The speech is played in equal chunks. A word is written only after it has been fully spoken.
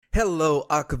Hello,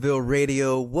 Acaville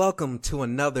Radio. Welcome to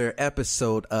another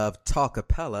episode of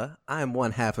Talkapella. I am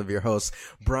one half of your host,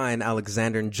 Brian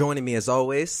Alexander, and joining me as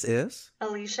always is...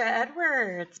 Alicia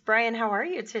Edwards. Brian, how are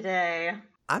you today?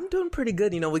 I'm doing pretty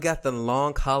good. You know, we got the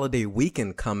long holiday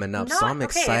weekend coming up, so I'm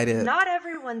excited. Not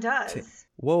everyone does.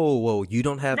 Whoa, you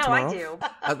don't have tomorrow? No, I do.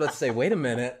 I was about to say, wait a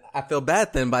minute. I feel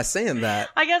bad then by saying that.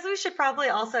 I guess we should probably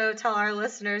also tell our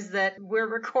listeners that we're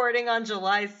recording on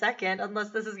July 2nd,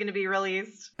 unless this is going to be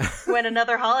released when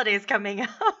another holiday is coming up.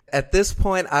 At this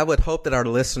point, I would hope that our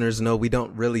listeners know we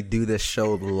don't really do this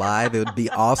show live. It would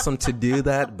be awesome to do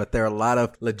that, but there are a lot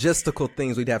of logistical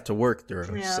things we'd have to work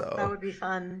through. Yeah, so that would be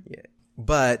fun. Yeah.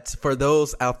 But for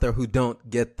those out there who don't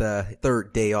get the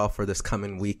third day off for this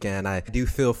coming weekend, I do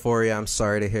feel for you. I'm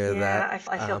sorry to hear that.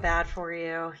 I feel bad for you.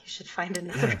 You should find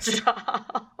another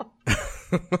job.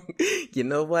 You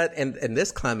know what? And in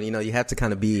this climate, you know, you have to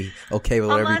kind of be okay with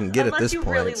whatever you can get at this point.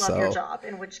 Unless you really love your job,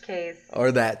 in which case...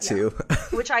 Or that too.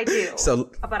 Which I do.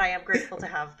 But I am grateful to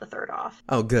have the third off.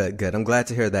 Oh, good. I'm glad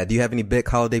to hear that. Do you have any big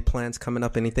holiday plans coming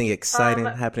up? Anything exciting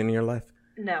happening in your life?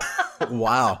 No.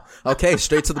 Wow. Okay,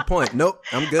 straight to the point. Nope,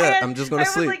 I'm good. I'm just going to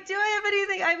sleep. I was like, do I have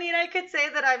anything? I mean, I could say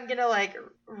that I'm going to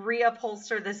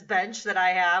reupholster this bench that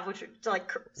I have, which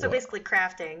basically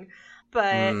crafting.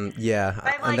 But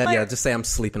just say I'm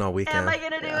sleeping all weekend. Am I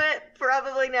going to do it?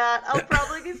 Probably not. I'll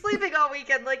probably be sleeping all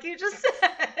weekend like you just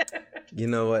said. You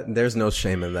know what? There's no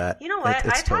shame in that. You know what?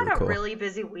 I've totally had a cool. really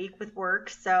busy week with work,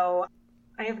 so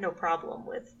I have no problem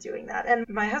with doing that. And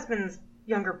my husband's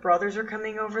younger brothers are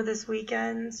coming over this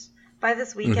weekend. By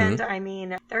this weekend, I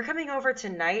mean they're coming over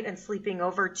tonight and sleeping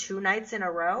over 2 nights in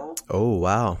a row. Oh,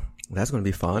 wow. That's going to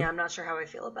be fun. Yeah, I'm not sure how I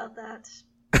feel about that.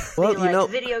 Well,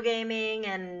 video gaming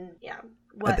and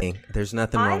I think there's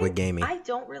nothing wrong with gaming. I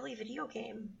don't really video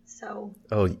game, so...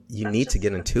 Oh, you need to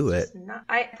get into it.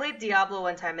 I played Diablo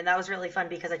one time, and that was really fun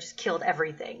because I just killed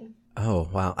everything. Oh,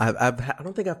 wow. I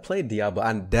don't think I've played Diablo.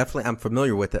 I'm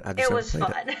familiar with it. It was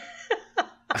fun.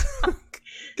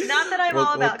 Not that I'm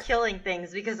all about killing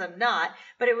things, because I'm not,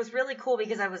 but it was really cool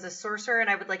because I was a sorcerer and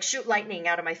I would shoot lightning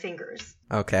out of my fingers.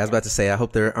 Okay, I was about to say, I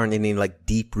hope there aren't any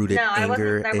deep-rooted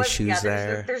anger issues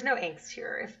there. There's no angst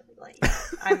here.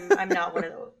 I'm not one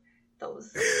of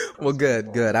those well,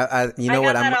 good. I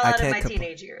can't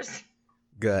teenage years.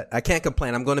 Good. I can't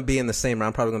complain. I'm going to be in the same round.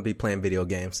 I'm probably going to be playing video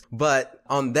games. But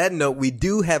on that note, we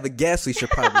do have a guest we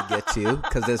should probably get to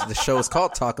because the show is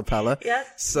called Talkapella. Yes.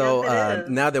 So yes,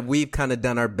 now that we've kind of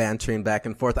done our bantering back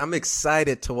and forth, I'm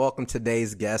excited to welcome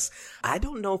today's guest. I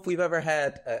don't know if we've ever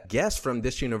had a guest from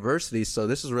this university, so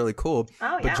this is really cool.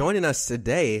 Oh, yeah. But joining us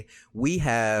today, we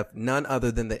have none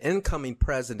other than the incoming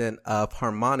president of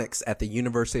Harmonics at the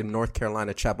University of North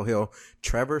Carolina, Chapel Hill,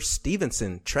 Trevor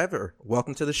Stevenson. Trevor,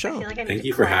 welcome to the show. Thank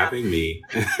you for having me.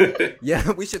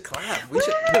 Yeah, we should clap. We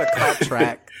should put a clap track.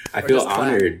 I feel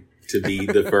honored to be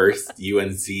the first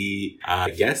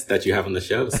UNC guest that you have on the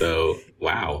show. So,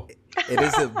 wow. It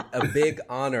is a big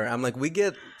honor. I'm we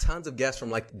get tons of guests from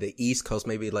the East Coast,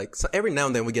 maybe so every now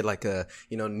and then we get a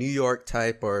New York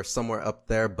type or somewhere up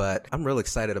there. But I'm real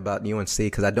excited about UNC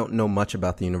because I don't know much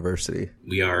about the university.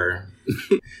 We are.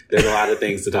 There's a lot of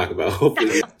things to talk about.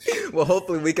 Hopefully. Well,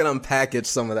 hopefully we can unpackage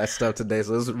some of that stuff today.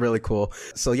 So this is really cool.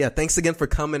 So yeah, thanks again for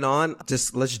coming on.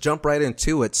 Let's jump right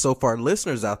into it. So for our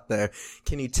listeners out there,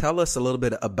 can you tell us a little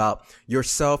bit about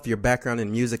yourself, your background in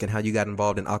music, and how you got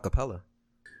involved in acapella?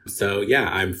 So yeah,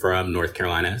 I'm from North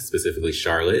Carolina, specifically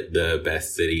Charlotte, the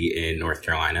best city in North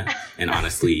Carolina, and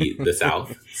honestly, the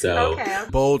South. So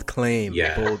bold claim.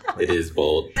 Yeah, bold claim. It is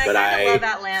bold. But I love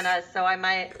Atlanta, so I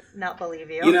might not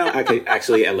believe you.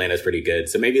 Actually, Atlanta's pretty good.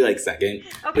 So maybe second.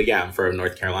 Okay. But yeah, I'm from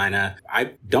North Carolina.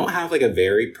 I don't have a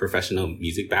very professional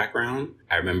music background.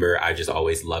 I remember I just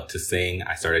always loved to sing.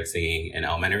 I started singing in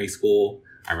elementary school.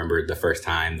 I remember the first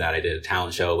time that I did a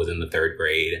talent show was in the 3rd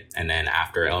grade. And then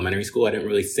after elementary school, I didn't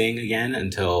really sing again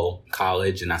until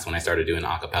college. And that's when I started doing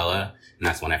a cappella. And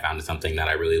that's when I found something that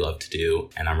I really love to do.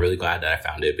 And I'm really glad that I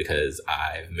found it because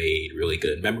I've made really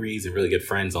good memories and really good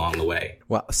friends along the way.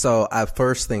 Well, so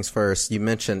first things first, you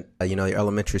mentioned, your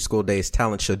elementary school days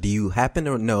talent show. Do you happen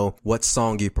to know what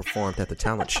song you performed at the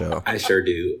talent show? I sure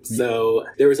do. So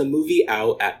there was a movie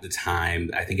out at the time.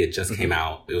 I think it just came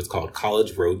out. It was called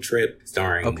College Road Trip,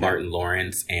 starring Martin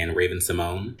Lawrence and Raven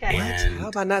Simone. Okay. And how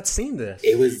have I not seen this?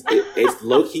 It's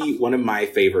low-key one of my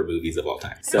favorite movies of all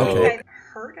time. So I've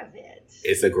heard of it.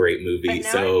 It's a great movie.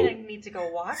 But now I need to go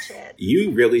watch it.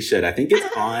 You really should. I think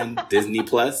it's on Disney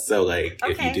Plus. So if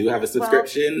you do have a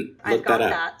subscription, look that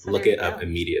up. Look it up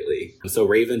immediately. So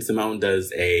Raven Simone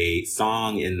does a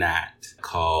song in that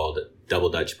called Double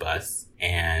Dutch Bus.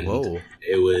 And Whoa.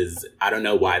 it was, I don't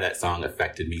know why that song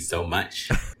affected me so much.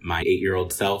 My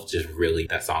 8-year-old self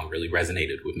that song really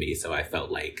resonated with me. So I felt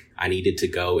like I needed to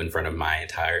go in front of my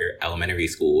entire elementary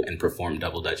school and perform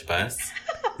Double Dutch Bus.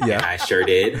 Yeah. And I sure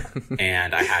did.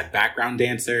 And I had background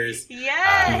dancers.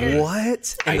 Yes.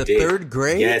 What? In the did. third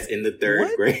grade? Yes, in the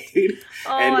third grade.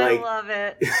 Oh, and I love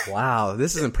it. Wow,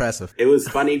 this is impressive. it was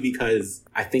funny because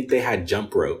I think they had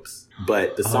jump ropes,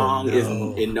 but the song is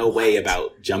in no way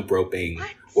about jump roping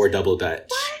or double dutch.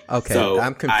 Okay, So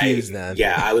I'm confused then.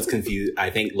 Yeah, I was confused. I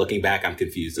think looking back, I'm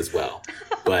confused as well.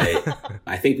 But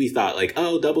I think we thought like,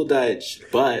 oh, double dutch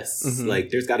bus,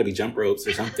 like there's got to be jump ropes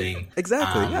or something.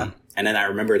 Exactly, yeah. And then I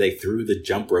remember they threw the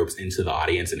jump ropes into the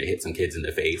audience and it hit some kids in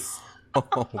the face. Oh,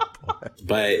 boy.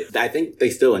 But I think they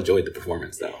still enjoyed the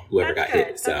performance though, whoever That's got good.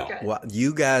 hit. So That's good. Well,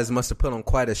 you guys must have put on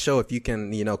quite a show if you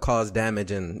can, cause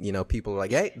damage and, people are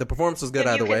like, hey, the performance was good If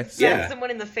either you way. can smack Yeah.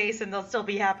 someone in the face and they'll still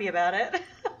be happy about it.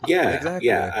 yeah, Exactly.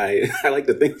 yeah, I like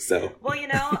to think so. Well,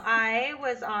 I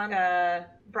was on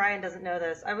Brian doesn't know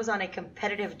this. I was on a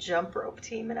competitive jump rope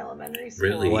team in elementary school.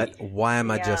 Really? What? Why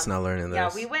am I Yeah. just not learning this? Yeah,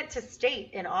 we went to state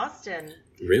in Austin.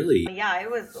 Really? Yeah,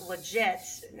 it was legit.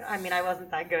 I mean, I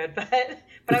wasn't that good, but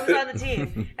I was on the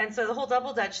team. And so the whole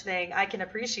double dutch thing I can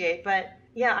appreciate. But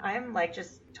yeah, I'm like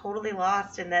just totally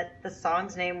lost in that the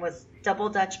song's name was Double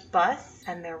Dutch Bus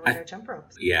and there were no jump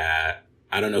ropes. Yeah,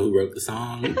 I don't know who wrote the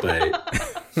song, but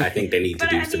I think they need to But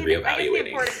do some I guess the reevaluating.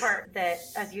 important part that,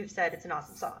 as you've said, it's an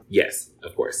awesome song. Yes,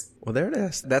 of course. Well, there it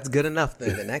is. That's good enough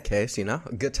then in that case, a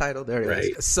good title. There it is.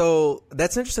 Right. So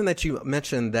that's interesting that you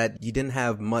mentioned that you didn't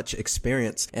have much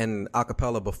experience in a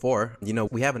cappella before.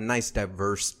 We have a nice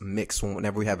diverse mix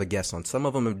whenever we have a guest on. Some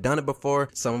of them have done it before.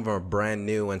 Some of them are brand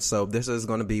new. And so this is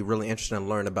going to be really interesting to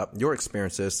learn about your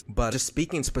experiences. But just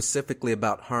speaking specifically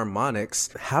about harmonics,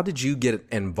 how did you get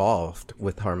involved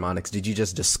with harmonics? Did you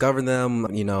just discover them,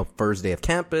 first day of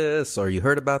campus, or you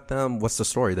heard about them? What's the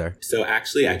story there? So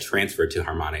actually, I transferred to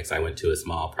harmonics. I went to a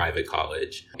small private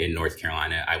college in North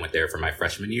Carolina. I went there for my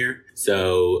freshman year.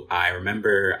 So I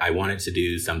remember I wanted to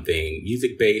do something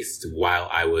music-based while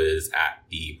I was at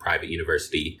the private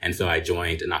university. And so I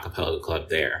joined an a cappella club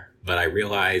there. But I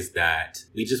realized that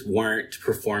we just weren't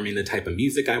performing the type of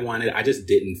music I wanted. I just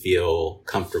didn't feel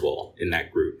comfortable in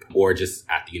that group or just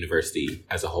at the university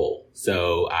as a whole.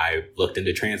 So I looked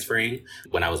into transferring.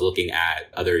 When I was looking at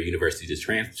other universities to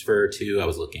transfer to, I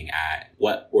was looking at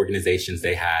what organizations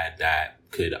they had that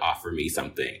could offer me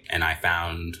something. And I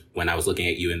found when I was looking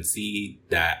at UNC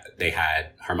that they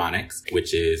had Harmonics,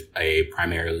 which is a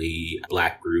primarily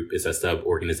Black group. It's a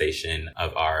sub-organization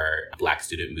of our Black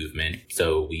student movement.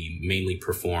 So we mainly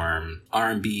perform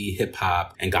R&B, hip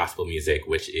hop, and gospel music,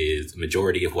 which is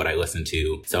majority of what I listen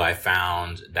to. So I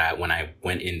found that when I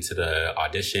went into the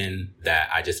audition that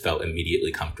I just felt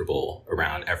immediately comfortable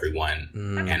around everyone.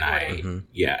 And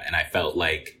I felt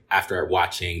like after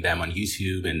watching them on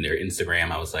YouTube and their Instagram,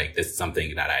 I was like, this is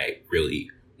something that I really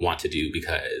want to do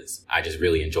because I just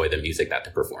really enjoy the music that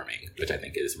they're performing, which I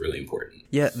think is really important.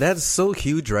 Yeah, that's so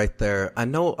huge right there. I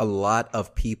know a lot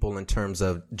of people in terms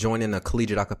of joining a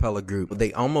collegiate a cappella group,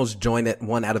 they almost join it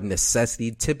one out of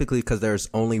necessity, typically because there's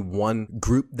only one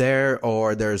group there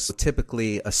or there's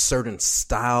typically a certain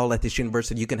style at this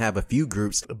university. You can have a few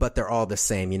groups, but they're all the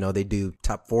same. They do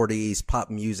top 40s,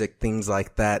 pop music, things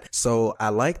like that. So I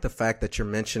like the fact that you're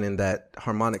mentioning that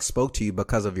harmonics spoke to you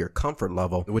because of your comfort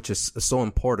level, which is so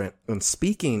important. And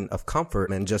speaking of comfort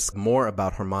and just more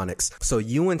about harmonics. So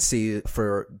UNC,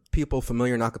 for people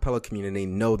familiar in the a cappella community,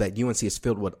 know that UNC is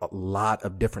filled with a lot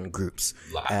of different groups.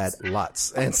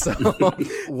 Lots. And so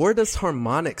where does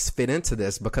harmonics fit into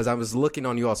this? Because I was looking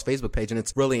on you all's Facebook page and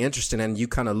it's really interesting and you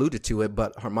kind of alluded to it,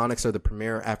 but harmonics are the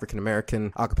premier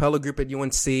African-American a cappella group at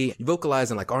UNC. You vocalize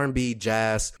in like R&B,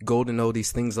 jazz, golden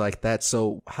oldies, things like that.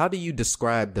 So how do you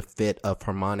describe the fit of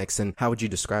harmonics and how would you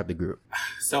describe the group?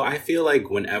 So I feel like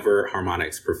whenever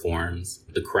Harmonics performs,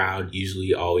 the crowd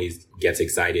usually always gets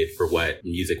excited for what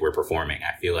music we're performing.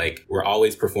 I feel like we're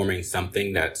always performing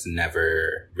something that's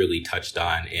never really touched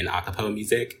on in a cappella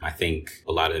music. I think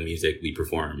a lot of the music we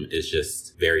perform is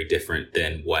just very different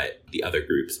than what the other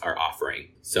groups are offering.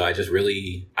 So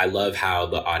I love how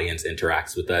the audience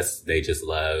interacts with us. They just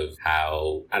love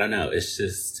how, I don't know, it's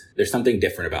just, there's something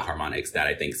different about Harmonics that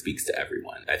I think speaks to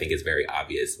everyone. I think it's very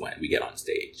obvious when we get on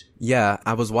stage. Yeah,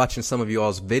 I was watching some of you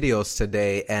all's videos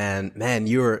today and man,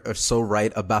 you are so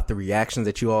right about the reactions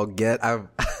that you all get. I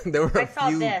saw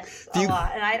this a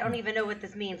lot and I don't even know what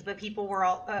this means, but people were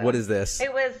all... what is this?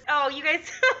 It was, you guys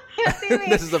can't see me.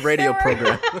 This is a radio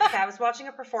program. I was watching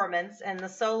a performance and the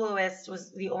soloist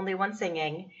was the only one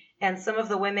singing. And some of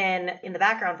the women in the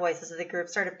background voices of the group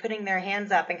started putting their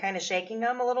hands up and kind of shaking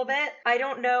them a little bit. I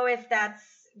don't know if that's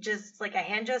just like a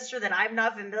hand gesture that I'm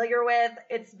not familiar with.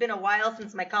 It's been a while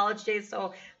since my college days,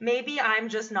 so maybe I'm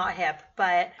just not hip,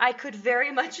 but I could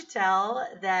very much tell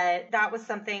that was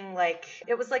something like,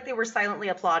 it was like they were silently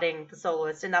applauding the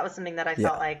soloist, and that was something that I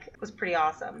felt like was pretty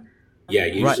awesome. Yeah,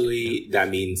 usually that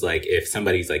means like if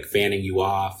somebody's like fanning you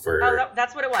off or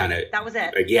that's what it was. That was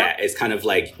it. It's kind of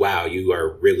like, wow, you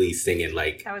are really singing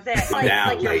like that was it.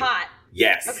 Like you're hot.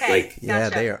 Yes. Okay. Gotcha. Yeah,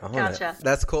 they are on it.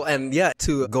 That's cool. And yeah,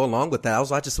 to go along with that, I was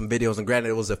watching some videos, and granted,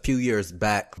 it was a few years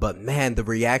back, but man, the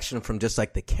reaction from just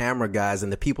like the camera guys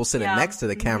and the people sitting next to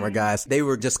the camera guys, they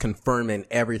were just confirming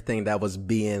everything that was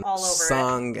being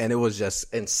sung, and it was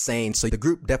just insane. So the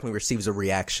group definitely receives a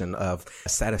reaction of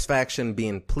satisfaction,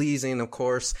 being pleasing, of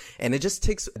course, and it just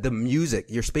takes the music.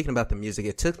 You're speaking about the music.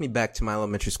 It took me back to my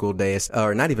elementary school days,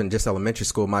 or not even just elementary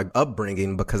school, my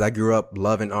upbringing, because I grew up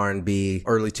loving R&B,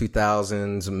 early 2000s,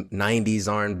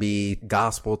 90s R&B,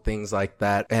 gospel, things like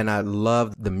that. And I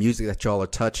love the music that y'all are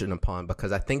touching upon,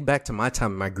 because I think back to my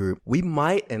time in my group, we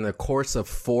might in the course of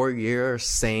 4 years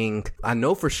sang, I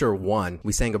know for sure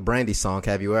we sang a Brandy song,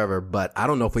 Have You Ever, but I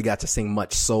don't know if we got to sing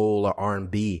much soul or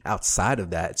R&B outside of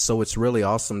that. So it's really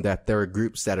awesome that there are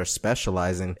groups that are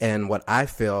specializing in what I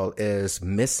feel is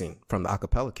missing from the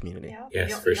acapella community.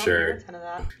 Yes, for sure.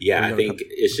 Yeah, I think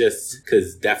it's just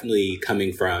because definitely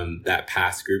coming from that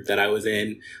past group that I was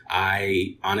in,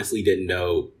 I honestly didn't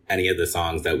know any of the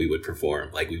songs that we would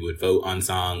perform. Like, we would vote on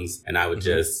songs and I would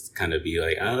just kind of be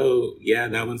like, oh yeah,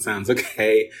 that one sounds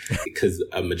okay. Because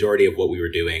a majority of what we were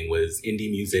doing was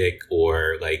indie music,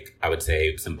 or like I would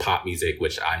say some pop music,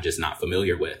 which I'm just not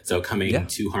familiar with. So coming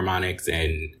to Harmonix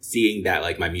and seeing that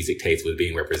like my music taste was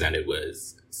being represented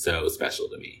was so special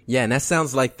to me. Yeah, and that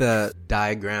sounds like the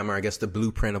diagram, or I guess the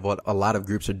blueprint of what a lot of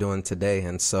groups are doing today.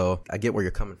 And so I get where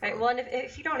you're coming from. Right, well, and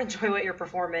if you don't enjoy what you're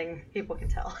performing, people can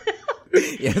tell.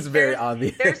 Yeah, it's very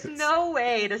obvious. There's no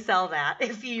way to sell that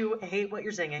if you hate what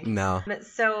you're singing. No.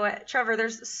 So, Trevor,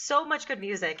 there's so much good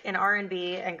music in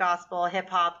R&B and gospel, hip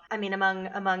hop. I mean,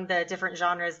 among the different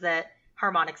genres that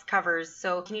Harmonix covers.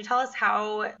 So can you tell us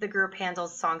how the group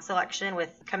handles song selection with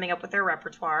coming up with their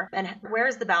repertoire? And where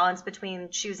is the balance between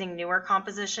choosing newer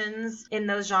compositions in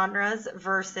those genres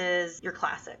versus your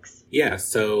classics? Yeah,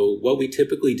 so what we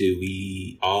typically do,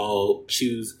 we all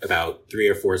choose about 3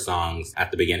 or 4 songs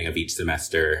at the beginning of each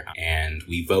semester, and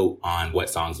we vote on what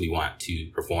songs we want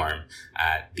to perform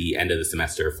at the end of the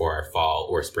semester for our fall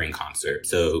or spring concert.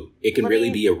 So it can really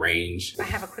be a range. I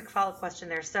have a quick follow-up question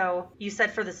there. So you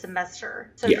said for the semester.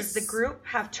 So does the group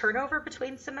have turnover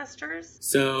between semesters?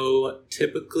 So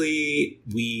typically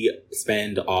we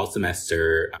spend all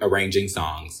semester arranging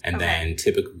songs, and then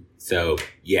typically, so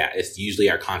yeah, it's usually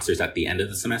our concerts at the end of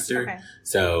the semester. Okay.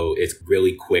 So it's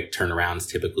really quick turnarounds,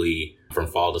 typically from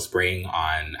fall to spring,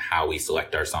 on how we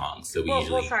select our songs. So we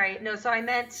usually... So I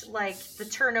meant like the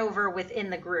turnover within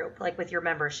the group, like with your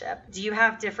membership. Do you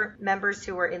have different members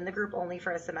who are in the group only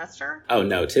for a semester? Oh,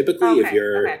 no. Typically, if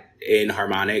you're in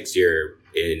Harmonix, you're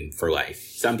in for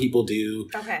life. Some people do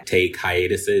take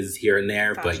hiatuses here and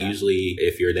there, but usually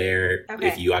if you're there,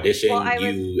 if you audition,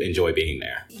 you enjoy being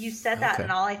there. You said that,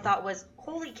 and all I thought was,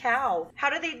 holy cow,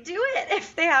 how do they do it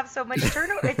if they have so much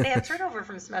turnover, if they have turnover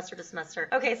from semester to semester?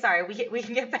 Okay, sorry, we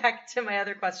can get back to my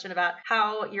other question about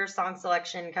how your song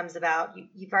selection comes about.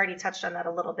 You've already touched on that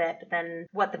a little bit, but then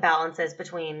what the balance is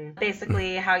between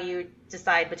basically how you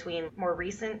decide between more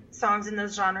recent songs in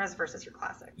those genres versus your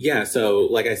classic. Yeah, so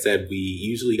like I said, we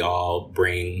usually all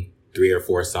bring 3 or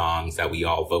 4 songs that we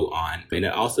all vote on. And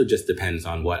it also just depends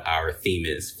on what our theme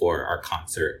is for our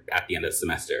concert at the end of the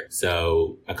semester.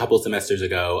 So a couple semesters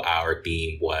ago, our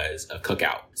theme was a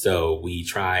cookout. So we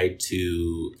tried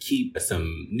to keep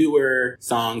some newer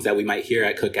songs that we might hear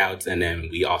at cookouts. And then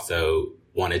we also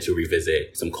wanted to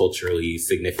revisit some culturally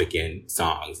significant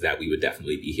songs that we would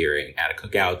definitely be hearing at a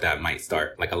cookout that might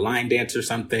start like a line dance or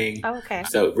something. Oh, okay.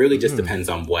 So it really just depends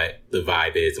on what the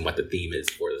vibe is and what the theme is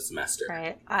for the semester.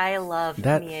 Right. I love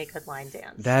me a good line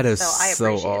dance. That is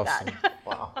so awesome. That.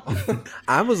 Wow.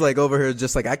 I was like over here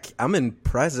just like, I'm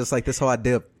impressed. Just like this whole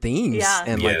idea of themes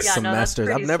and like semesters.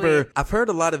 I've heard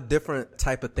a lot of different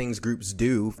type of things groups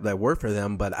do that work for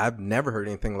them, but I've never heard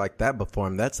anything like that before.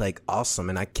 And that's like awesome.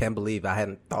 And I can't believe I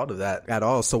hadn't thought of that at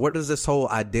all. So where does this whole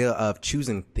idea of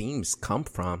choosing themes come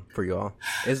from for y'all?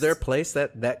 Is there a place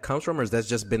that comes from, or has that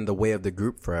just been the way of the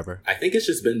group forever? I think it's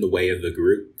just been the way of the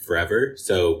group forever.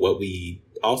 So what we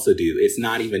also do, it's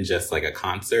not even just like a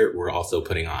concert. We're also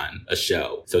putting on a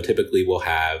show. So typically we'll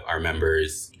have our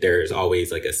members, there's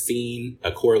always like a scene,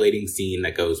 a correlating scene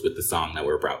that goes with the song that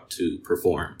we're about to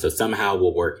perform. So somehow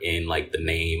we'll work in like the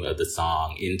name of the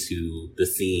song into the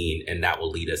scene, and that will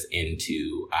lead us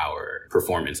into our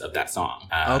performance of that song.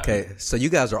 Okay, so you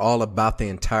guys are all about the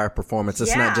entire performance.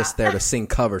 It's not just there to sing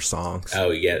cover songs.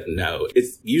 Oh yeah, no.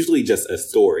 It's usually just a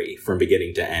story from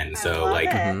beginning to end. So like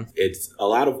it's a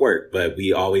lot of work, but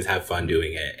we always have fun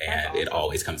doing it, and it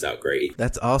always comes out great.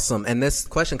 That's awesome. And this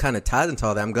question kind of ties into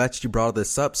all that. I'm glad you brought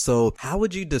this up. So how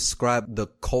would you describe the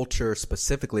culture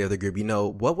specifically of the group? You know,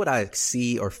 what would I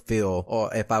see or feel,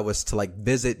 or if I was to like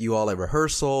visit you all at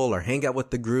rehearsal or hang out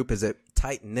with the group? Is it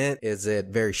tight knit? Is it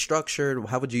very structured?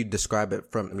 How would you describe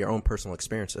it from your own personal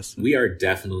experiences? We are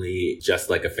definitely just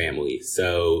like a family.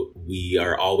 So we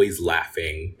are always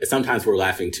laughing. Sometimes we're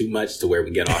laughing too much to where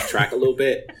we get off track a little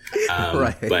bit.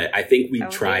 Right. But I think we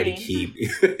try to keep,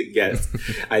 yes,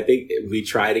 I think we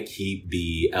try to keep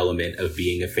the element of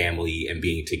being a family and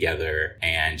being together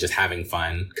and just having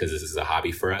fun, because this is a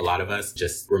hobby for a lot of us.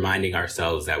 Just reminding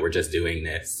ourselves that we're just doing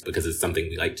this because it's something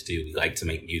we like to do. We like to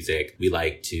make music. We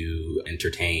like to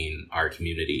entertain our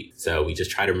community. So we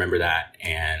just try to remember that.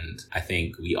 And I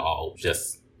think we all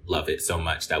just love it so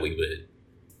much that we would.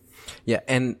 Yeah.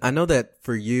 And I know that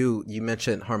for you, you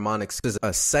mentioned harmonics is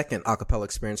a second a cappella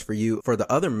experience for you. For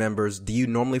the other members, do you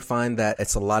normally find that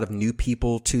it's a lot of new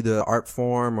people to the art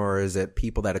form, or is it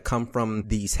people that have come from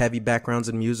these heavy backgrounds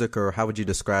in music, or how would you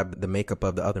describe the makeup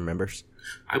of the other members?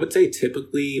 I would say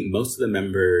typically most of the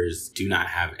members do not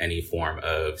have any form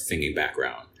of singing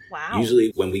background. Wow.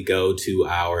 Usually when we go to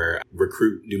our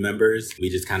recruit new members, we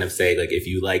just kind of say, like, if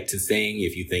you like to sing,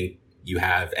 if you think you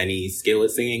have any skill at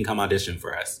singing, come audition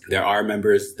for us. There are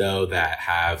members, though, that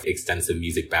have extensive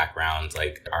music backgrounds,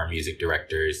 like our music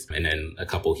directors, and then a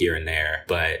couple here and there.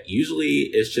 But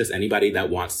usually it's just anybody that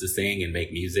wants to sing and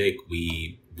make music.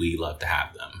 We love to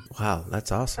have them. Wow,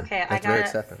 that's awesome. Okay, That's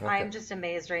I'm just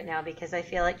amazed right now because I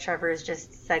feel like Trevor is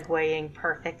just segueing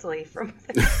perfectly from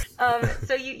this.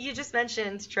 So you just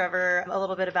mentioned, Trevor, a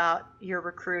little bit about your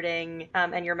recruiting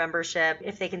and your membership.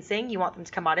 If they can sing, you want them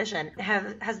to come audition.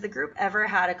 Has the group ever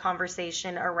had a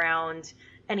conversation around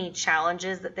any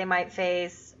challenges that they might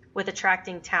face with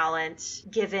attracting talent,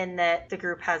 given that the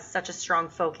group has such a strong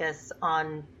focus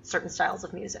on certain styles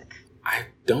of music? I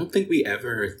don't think we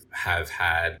ever have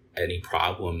had any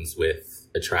problems with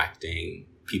attracting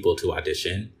people to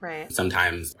audition. Right.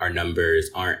 Sometimes our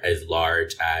numbers aren't as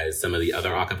large as some of the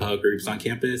other a cappella groups on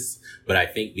campus, but I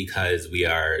think because we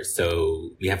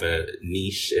have a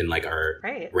niche and like our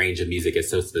range of music is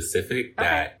so specific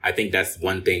that I think that's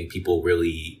one thing people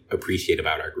really appreciate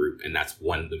about our group, and that's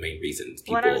one of the main reasons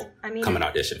people come and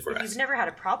audition for us. If you've never had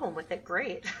a problem with it,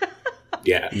 great.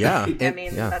 Yeah.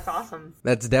 That's awesome.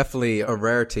 That's definitely a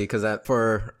rarity, because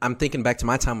I'm thinking back to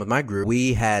my time with my group.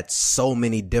 We had so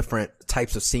many different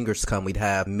types of singers come. We'd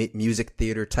have music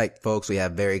theater type folks. We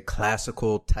have very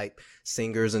classical type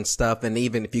singers and stuff. And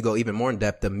even if you go even more in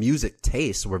depth, the music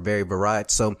tastes were very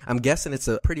varied. So I'm guessing it's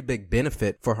a pretty big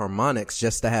benefit for harmonics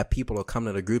just to have people who come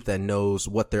to the group that knows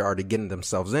what they're already getting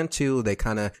themselves into. They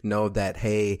kind of know that,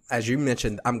 hey, as you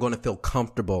mentioned, I'm going to feel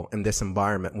comfortable in this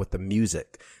environment with the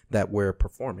music that we're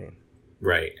performing.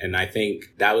 Right. And I think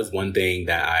that was one thing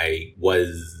that I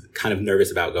was kind of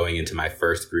nervous about going into my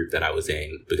first group that I was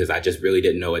in, because I just really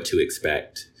didn't know what to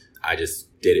expect. I just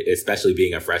did it, especially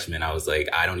being a freshman. I was like,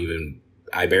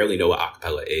 I barely know what a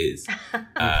cappella is.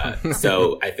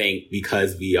 So I think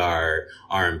because we are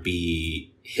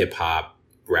R&B, hip hop,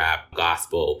 rap,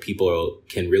 gospel, people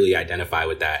can really identify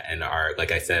with that and are,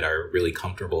 like I said, are really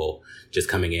comfortable just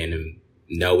coming in and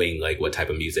knowing like what type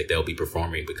of music they'll be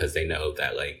performing, because they know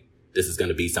that like this is going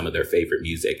to be some of their favorite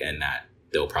music and that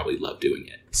they'll probably love doing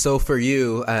it. So for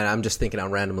you, and I'm just thinking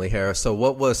out randomly here, so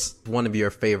what was one of your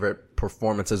favorite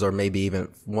performances, or maybe even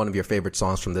one of your favorite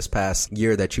songs from this past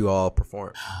year that you all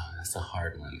performed? Oh, that's a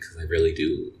hard one, because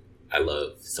I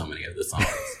love so many of the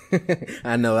songs.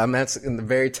 I know. I'm asking the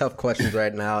very tough questions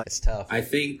right now. It's tough. I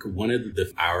think one of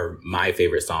my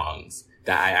favorite songs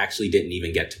that I actually didn't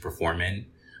even get to perform in.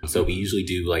 So we usually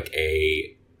do like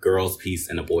a girls piece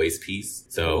and a boys piece.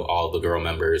 So all the girl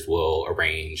members will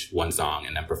arrange one song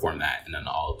and then perform that. And then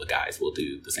all the guys will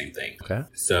do the same thing. Okay.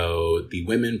 So the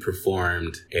women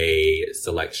performed a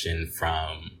selection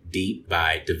from Deep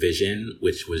by Division,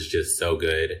 which was just so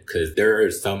good, because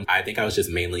I think I was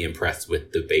just mainly impressed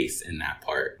with the bass in that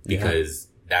part, because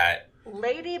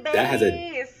Lady bass. That has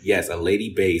a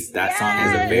lady bass. That song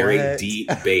has a very deep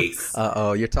bass.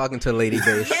 You're talking to a lady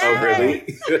bass. Oh,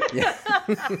 really? Yeah.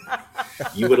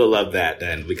 You would have loved that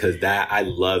then, because I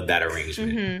love that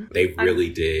arrangement. Mm-hmm. They really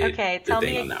did. Okay,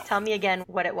 tell me again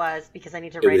what it was, because I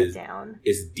need to write it down.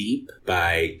 It's Deep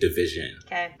by Division.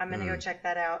 Okay, I'm gonna go check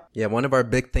that out. Yeah, one of our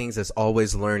big things is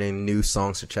always learning new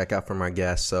songs to check out from our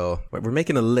guests. So we're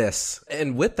making a list.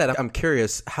 And with that, I'm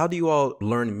curious, how do you all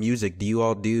learn music? Do you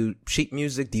all do sheet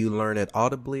music? Do you learn it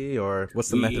audibly, or what's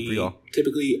the method for y'all?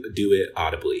 Typically do it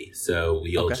audibly. So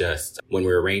we'll just, when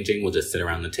we're arranging, we'll just sit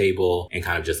around the table and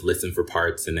kind of just listen for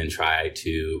parts and then try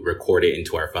to record it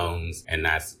into our phones. And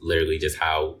that's literally just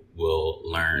how we'll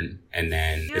learn. And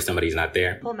then if somebody's not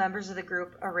there, multiple members of the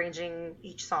group arranging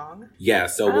each song. Yeah,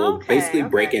 so we'll basically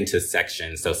break into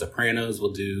sections. So sopranos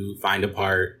will find a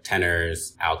part,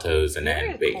 tenors, altos, and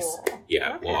then bass. Cool.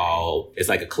 Yeah, we'll all, it's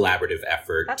like a collaborative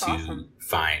effort to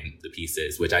find the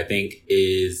pieces, which I think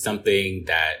is something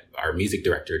that our music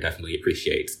director definitely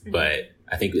appreciates. Mm-hmm. But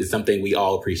I think it's something we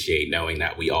all appreciate, knowing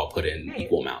that we all put in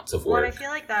equal amounts of work. Well, I feel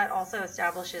like that also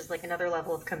establishes like another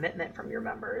level of commitment from your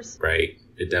members. Right.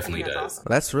 It definitely does. Awesome.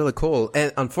 That's really cool.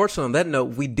 And unfortunately, on that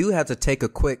note, we do have to take a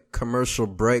quick commercial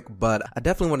break, but I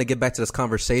definitely want to get back to this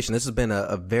conversation. This has been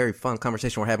a very fun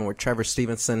conversation we're having with Trevor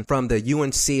Stevenson from the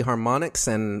UNC Harmonics,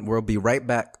 and we'll be right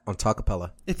back on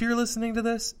Talkapella. If you're listening to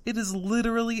this, it is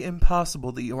literally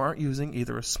impossible that you aren't using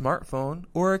either a smartphone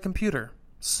or a computer.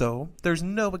 So, there's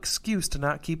no excuse to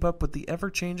not keep up with the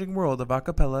ever-changing world of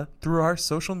acapella through our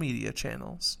social media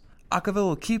channels. Acaville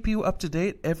will keep you up to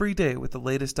date every day with the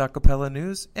latest acapella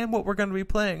news and what we're going to be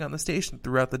playing on the station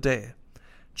throughout the day.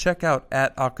 Check out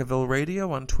 @Acaville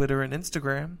Radio on Twitter and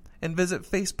Instagram, and visit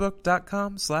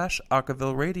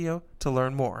facebook.com/Acaville Radio to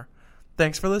learn more.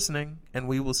 Thanks for listening, and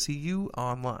we will see you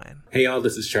online. Hey y'all,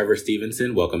 this is Trevor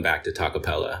Stevenson. Welcome back to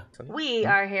Talkapella. We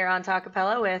are here on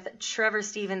Talkapella with Trevor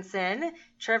Stevenson.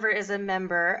 Trevor is a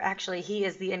member, actually he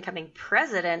is the incoming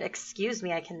president, excuse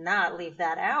me, I cannot leave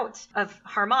that out, of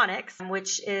Harmonics,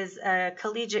 which is a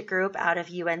collegiate group out of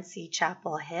UNC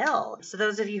Chapel Hill. So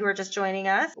those of you who are just joining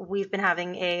us, we've been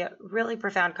having a really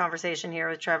profound conversation here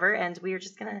with Trevor, and we are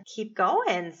just going to keep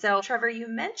going. So Trevor, you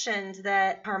mentioned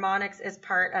that Harmonics is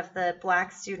part of the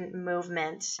Black Student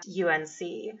Movement, UNC.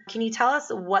 Can you tell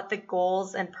us what the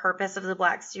goals and purpose of the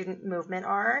Black Student Movement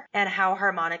are and how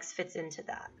Harmonics fits into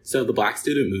that? So the Black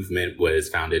Student Movement was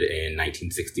founded in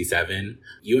 1967.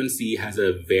 UNC has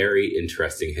a very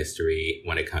interesting history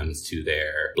when it comes to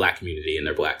their Black community and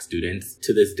their Black students.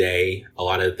 To this day, a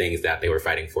lot of the things that they were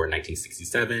fighting for in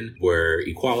 1967 were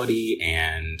equality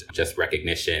and just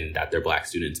recognition that their Black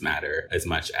students matter as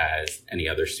much as any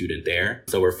other student there.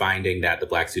 So we're finding that the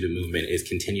Black Student Movement is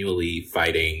continually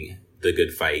fighting the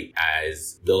good fight.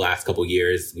 As the last couple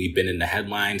years, we've been in the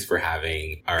headlines for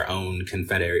having our own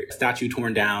Confederate statue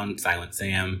torn down, Silent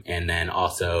Sam. And then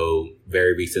also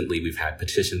very recently, we've had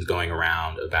petitions going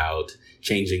around about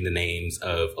changing the names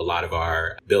of a lot of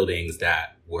our buildings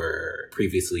that were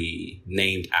previously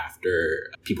named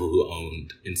after people who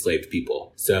owned enslaved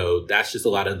people. So that's just a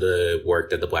lot of the work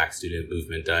that the Black Student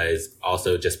Movement does.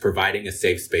 Also just providing a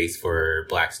safe space for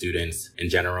Black students in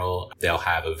general. They'll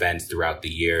have events throughout the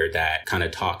year that kind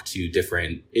of talk to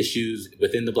different issues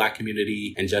within the Black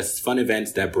community, and just fun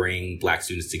events that bring Black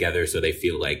students together so they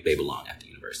feel like they belong at the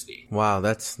university. Wow,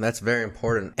 that's very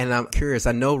important. And I'm curious,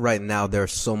 I know right now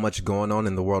there's so much going on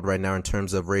in the world right now in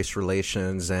terms of race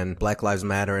relations and Black Lives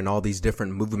Matter and all these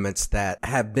different movements that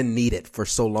have been needed for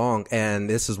so long. And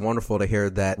this is wonderful to hear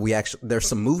that there's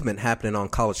some movement happening on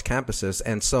college campuses.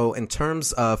 And so in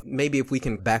terms of maybe if we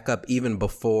can back up even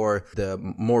before the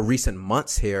more recent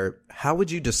months here, how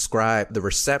would you describe the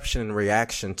reception and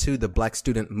reaction to the Black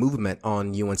student movement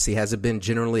on UNC? Has it been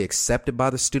generally accepted by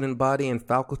the student body and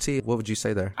faculty? What would you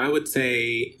say there? I would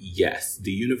say yes.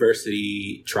 The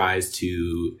university tries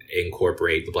to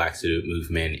incorporate the Black student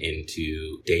movement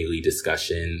into daily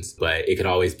discussions, but it could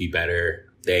always be better.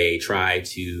 They try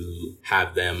to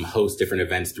have them host different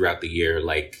events throughout the year,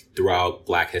 like throughout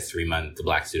Black History Month, the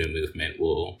Black Student Movement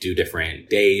will do different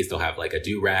days. They'll have like a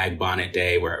do-rag bonnet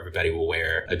day where everybody will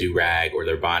wear a do-rag or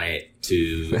their bonnet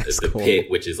to the cool. pit,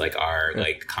 which is like our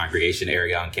like congregation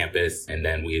area on campus. And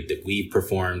then we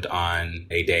performed on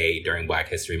a day during Black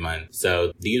History Month.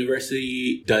 So the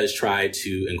university does try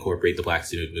to incorporate the Black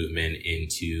Student Movement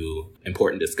into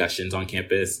important discussions on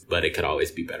campus, but it could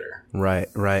always be better. Right.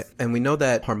 And we know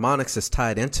that Harmonics is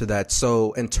tied into that.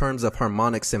 So in terms of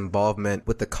Harmonics' involvement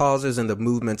with the causes and the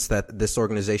movements that this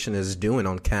organization is doing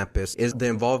on campus, is the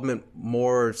involvement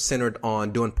more centered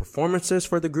on doing performances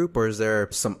for the group, or is there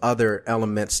some other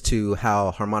elements to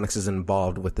how Harmonics is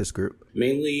involved with this group?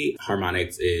 Mainly,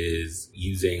 Harmonics is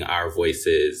using our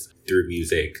voices through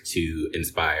music to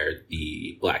inspire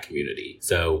the Black community.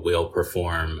 So we'll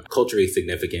perform culturally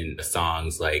significant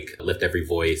songs like Lift Every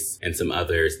Voice and some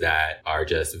others that are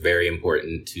just very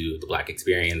important to the Black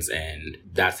experience. And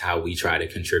that's how we try to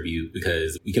contribute,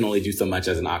 because we can only do so much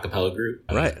as an a cappella group.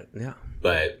 Right. Yeah.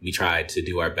 But we try to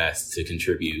do our best to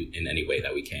contribute in any way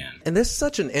that we can. And this is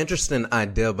such an interesting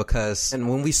idea because, and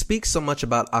when we speak so much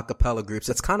about a cappella groups,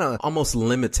 it's kind of almost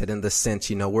limited in the sense,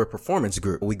 you know, we're a performance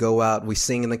group. We go out, we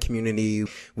sing in the community,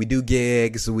 we do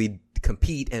gigs, we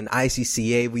compete in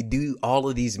ICCA, we do all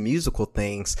of these musical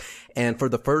things. And for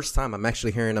the first time, I'm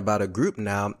actually hearing about a group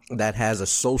now that has a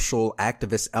social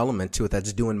activist element to it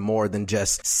that's doing more than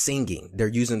just singing. They're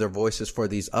using their voices for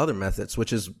these other methods,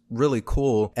 which is really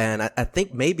cool. And I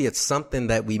think maybe it's something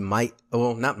that we might,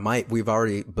 well, not might, we've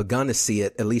already begun to see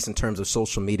it, at least in terms of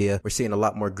social media. We're seeing a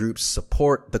lot more groups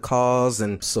support the cause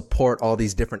and support all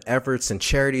these different efforts and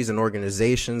charities and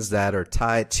organizations that are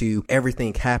tied to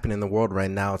everything happening in the world right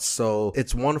now. So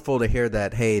it's wonderful to hear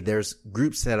that, hey, there's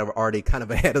groups that are already kind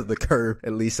of ahead of the curve,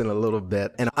 at least in a little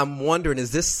bit. And I'm wondering,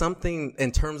 is this something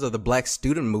in terms of the Black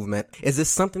student movement, is this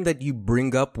something that you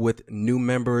bring up with new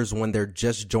members when they're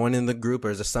just joining the group,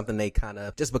 or is it something they kind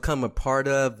of just become a part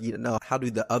of? You know, how do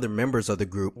the other members of the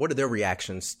group, what are their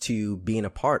reactions to being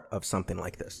a part of something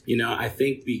like this? You know, I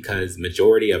think because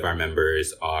majority of our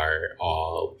members are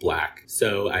all Black,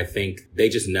 so I think they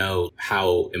just know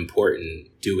how important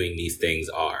doing these things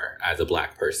are as a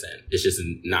Black person. It's just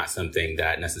not something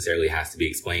that necessarily has to be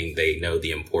explained. They know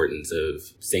the importance of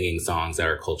singing songs that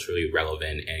are culturally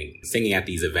relevant and singing at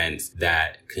these events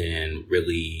that can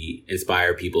really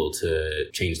inspire people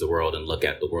to change the world and look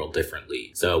at the world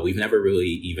differently. So we've never really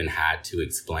even had to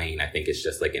explain. I think it's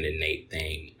just like an innate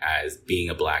thing as being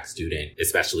a Black student,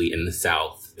 especially in the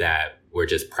South, that we're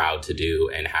just proud to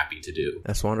do and happy to do.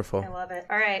 That's wonderful. I love it.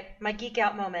 All right, my geek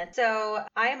out moment. So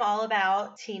I am all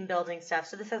about team building stuff.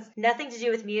 So this has nothing to do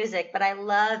with music, but I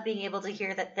love being able to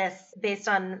hear that this, based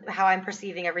on how I'm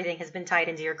perceiving everything, has been tied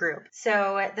into your group.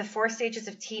 So the 4 stages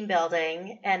of team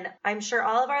building, and I'm sure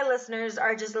all of our listeners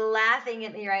are just laughing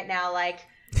at me right now like,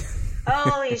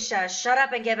 oh, Alicia, shut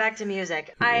up and get back to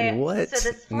music. What? So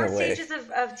the 4 No way. stages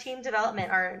of team development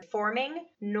are forming,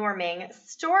 norming,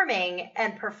 storming,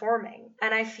 and performing.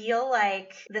 And I feel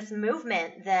like this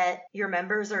movement that your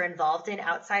members are involved in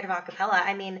outside of a cappella,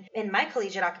 I mean, in my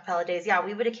collegiate a cappella days, yeah,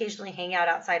 we would occasionally hang out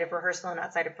outside of rehearsal and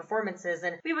outside of performances,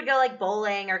 and we would go like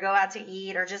bowling or go out to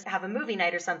eat or just have a movie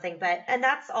night or something. And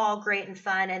that's all great and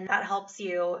fun, and that helps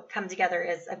you come together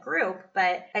as a group.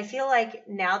 But I feel like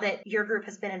now that your group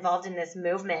has been involved in this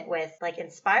movement with like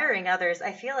inspiring others,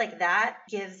 I feel like that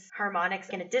gives Harmonics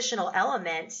an additional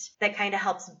element that kind of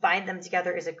helps bind them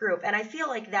together as a group. And I feel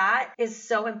like that is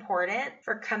so important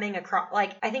for coming across.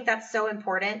 Like, I think that's so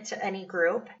important to any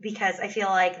group because I feel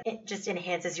like it just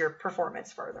enhances your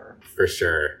performance further. For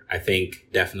sure. I think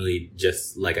definitely,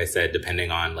 just like I said,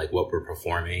 depending on like what we're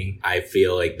performing, I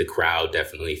feel like the crowd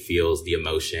definitely feels the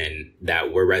emotion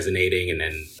that we're resonating, and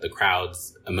then the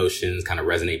crowd's emotions kind of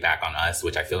resonate back on us,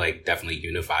 which I feel like definitely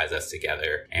unifies us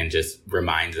together and just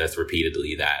reminds us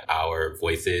repeatedly that our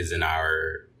voices and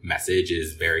our message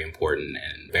is very important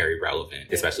and very relevant,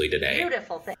 especially today.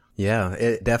 Beautiful thing. Yeah,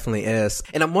 it definitely is.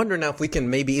 And I'm wondering now if we can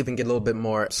maybe even get a little bit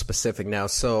more specific now.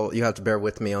 So you have to bear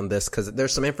with me on this because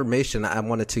there's some information I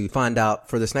wanted to find out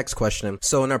for this next question.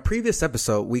 So in our previous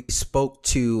episode, we spoke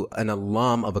to an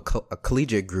alum of a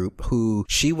collegiate group who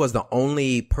she was the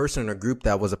only person in her group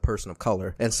that was a person of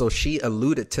color. And so she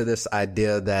alluded to this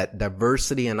idea that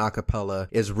diversity in a cappella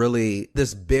is really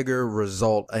this bigger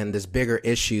result and this bigger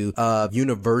issue of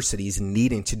universities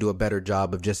needing to do a better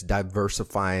job of just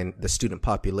diversifying the student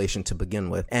population to begin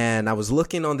with. And I was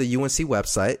looking on the UNC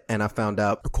website and I found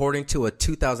out, according to a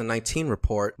 2019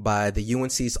 report by the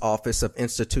UNC's Office of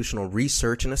Institutional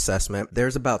Research and Assessment,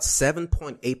 there's about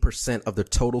 7.8% of the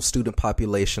total student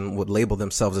population would label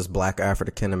themselves as Black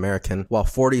African American, while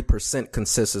 40%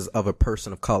 consists of a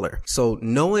person of color. So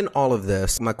knowing all of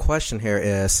this, my question here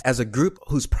is, as a group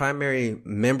whose primary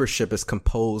membership is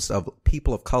composed of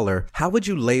people of color, how would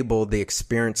you label the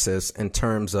experiences in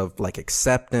terms of like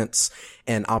acceptance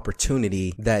and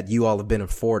opportunity that you all have been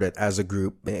afforded as a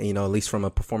group, you know, at least from a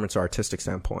performance or artistic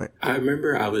standpoint? I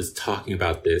remember I was talking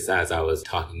about this as I was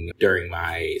talking during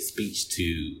my speech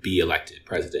to be elected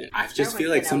president. I just feel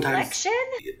like sometimes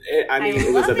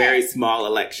it was a very small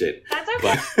election. That's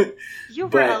okay. But, you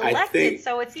were elected,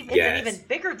 so it's an even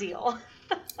bigger deal.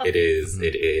 It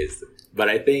is. But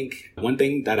I think one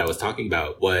thing that I was talking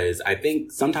about was I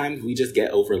think sometimes we just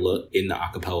get overlooked in the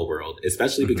acapella world,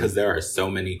 especially because there are so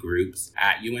many groups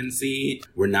at UNC.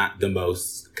 We're not the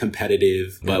most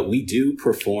competitive, but we do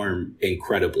perform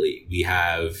incredibly. We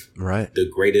have the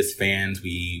greatest fans.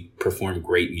 We perform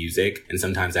great music. And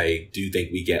sometimes I do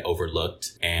think we get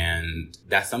overlooked. And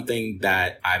that's something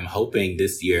that I'm hoping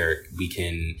this year we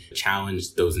can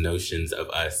challenge those notions of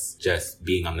us just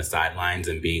being on the sidelines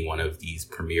and being one of these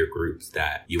premier groups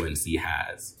that UNC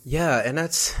has. Yeah, and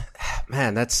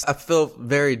I feel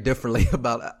very differently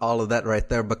about all of that right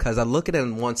there, because I look at it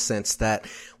in one sense that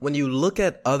when you look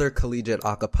at other collegiate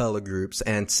a cappella groups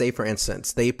and say, for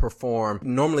instance, they perform,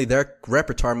 normally their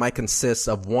repertoire might consist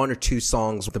of one or two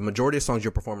songs. The majority of songs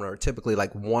you're performing are typically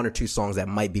like one or two songs that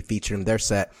might be featured in their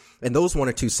set. And those one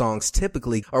or two songs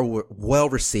typically are well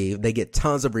received. They get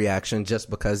tons of reaction just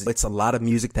because it's a lot of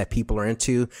music that people are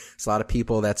into. It's a lot of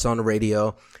people that's on the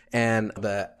radio. And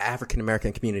the African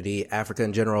American community, Africa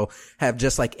in general, have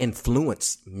just like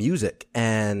influenced music.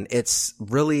 And it's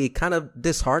really kind of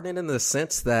disheartening in the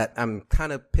sense that I'm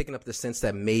kind of picking up the sense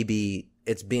that maybe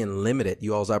it's being limited,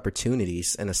 you all's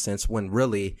opportunities in a sense, when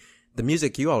really the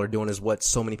music you all are doing is what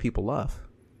so many people love.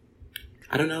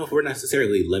 I don't know if we're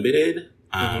necessarily limited,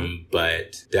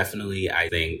 but definitely I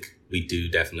think we do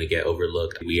definitely get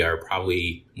overlooked. We are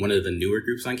probably one of the newer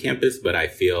groups on campus, but I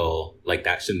feel like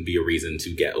that shouldn't be a reason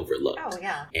to get overlooked. Oh,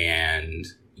 yeah. And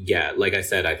yeah, like I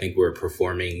said, I think we're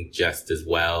performing just as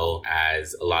well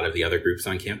as a lot of the other groups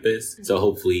on campus. So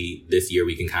hopefully this year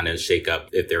we can kind of shake up,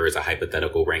 if there is a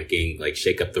hypothetical ranking, like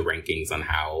shake up the rankings on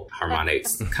how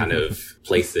harmonics kind of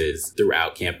places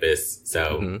throughout campus.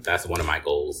 So that's one of my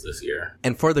goals this year.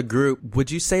 And for the group, would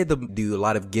you say do a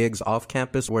lot of gigs off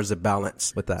campus, or is it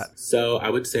balanced with that? So I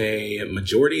would say a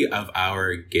majority of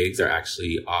our gigs are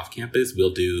actually off campus.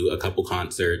 We'll do a couple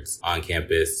concerts on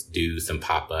campus, do some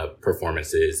pop-up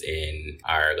performances in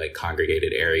our like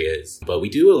congregated areas. But we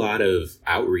do a lot of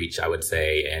outreach, I would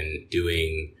say, and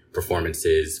doing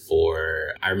performances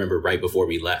for, I remember right before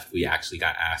we left, we actually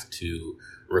got asked to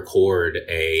record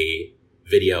a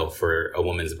video for a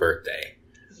woman's birthday.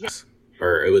 Yes.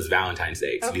 Or it was Valentine's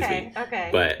Day, excuse me. Okay.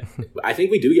 But I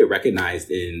think we do get recognized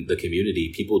in the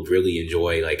community. People really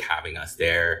enjoy like having us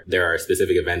there. There are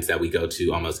specific events that we go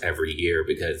to almost every year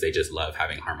because they just love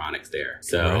having harmonics there.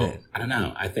 So I don't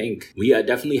know. I think we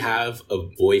definitely have a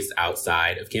voice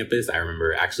outside of campus. I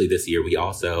remember actually this year we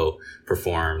also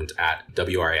performed at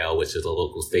WRAL, which is a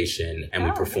local station, and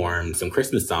we performed some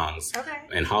Christmas songs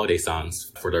and holiday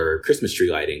songs for their Christmas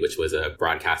tree lighting, which was a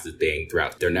broadcasted thing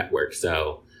throughout their network.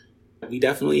 So we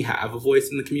definitely have a voice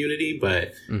in the community,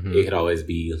 but it could always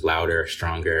be louder,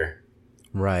 stronger.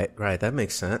 Right. That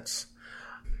makes sense.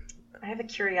 I have a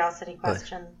curiosity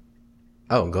question.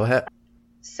 Oh, go ahead.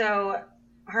 So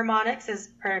harmonics is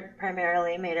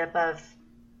primarily made up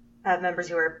of members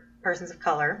who are persons of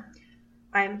color.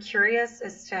 I'm curious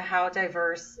as to how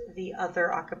diverse the other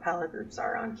a cappella groups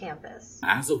are on campus.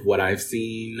 As of what I've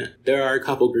seen, there are a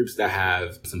couple groups that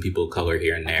have some people of color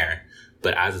here and there,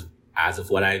 but as of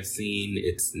what I've seen,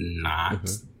 it's not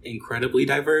incredibly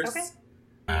diverse.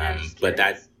 Okay. But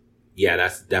that's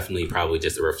definitely probably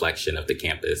just a reflection of the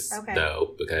campus,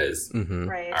 though, because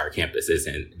our campus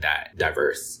isn't that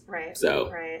diverse. Right.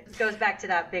 So it goes back to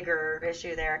that bigger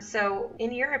issue there. So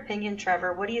in your opinion,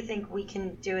 Trevor, what do you think we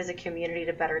can do as a community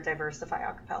to better diversify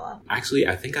a cappella? Actually,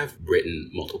 I think I've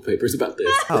written multiple papers about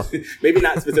this. Maybe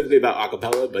not specifically about a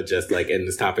cappella, but just like in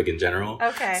this topic in general.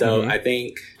 Okay. So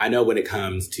I know when it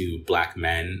comes to Black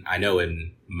men, I know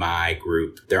in my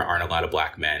group, there aren't a lot of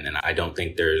Black men. And I don't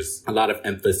think there's a lot of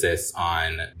emphasis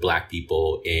on Black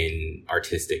people in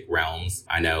artistic realms.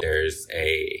 I know there's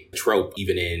a trope,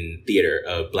 even in theater,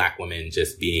 of Black women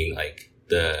just being like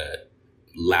the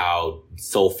loud,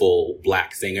 soulful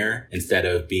Black singer instead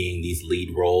of being these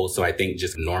lead roles. So I think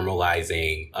just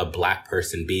normalizing a Black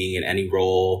person being in any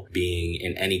role, being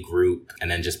in any group, and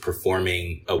then just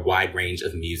performing a wide range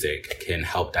of music can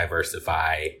help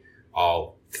diversify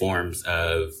all forms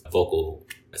of vocal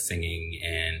singing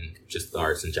and just the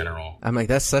arts in general. I'm like,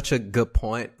 that's such a good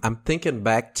point. I'm thinking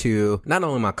back to not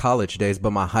only my college days,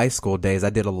 but my high school days. I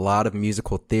did a lot of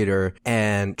musical theater,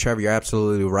 and Trevor, you're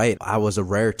absolutely right. I was a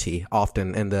rarity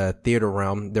often in the theater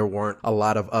realm. There weren't a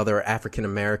lot of other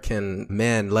African-American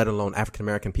men, let alone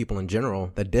African-American people in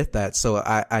general, that did that. So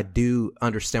I do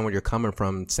understand where you're coming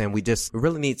from, saying we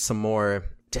really need some more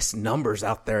just numbers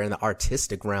out there in the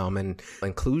artistic realm and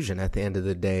inclusion at the end of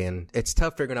the day. And it's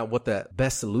tough figuring out what the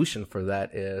best solution for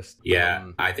that is.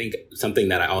 Yeah, I think something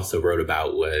that I also wrote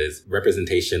about was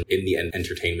representation in the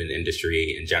entertainment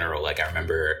industry in general. Like I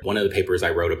remember one of the papers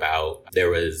I wrote about, there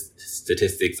was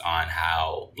statistics on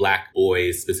how Black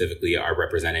boys specifically are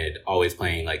represented always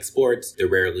playing like sports. They're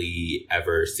rarely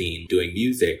ever seen doing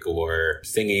music or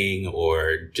singing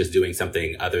or just doing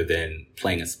something other than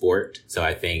playing a sport. So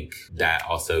I think that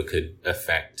also could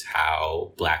affect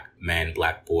how Black men,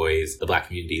 Black boys, the Black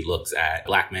community looks at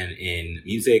Black men in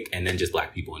music and then just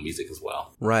Black people in music as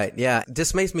well. Right. Yeah.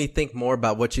 This makes me think more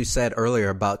about what you said earlier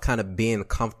about kind of being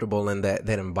comfortable in that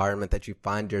environment that you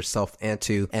find yourself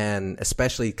into, and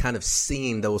especially kind of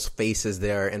seeing those faces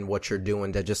there and what you're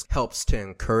doing that just helps to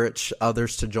encourage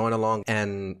others to join along.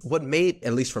 And what made,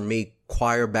 at least for me,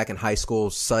 choir back in high school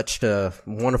such a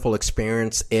wonderful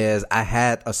experience is I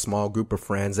had a small group of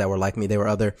friends that were like me. They were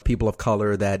other people of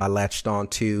color that I latched on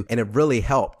to, and it really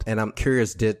helped. And I'm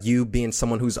curious, did you, being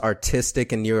someone who's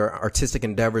artistic in your artistic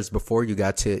endeavors before you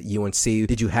got to UNC,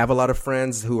 did you have a lot of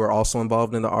friends who were also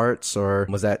involved in the arts, or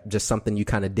was that just something you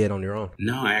kind of did on your own?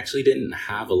 No, I actually didn't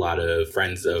have a lot of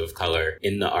friends of color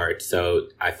in the arts. So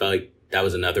I felt like that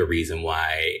was another reason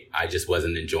why I just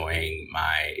wasn't enjoying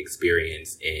my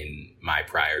experience in my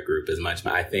prior group as much.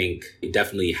 But I think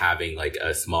definitely having like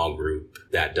a small group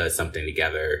that does something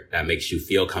together that makes you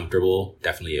feel comfortable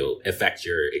definitely will affect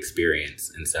your experience.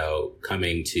 And so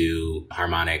coming to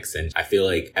Harmonix, and I feel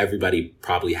like everybody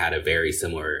probably had a very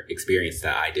similar experience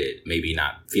that I did, maybe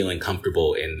not feeling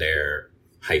comfortable in their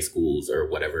high schools or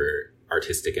whatever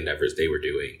artistic endeavors they were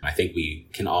doing. I think we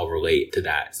can all relate to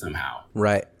that somehow.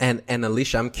 Right. And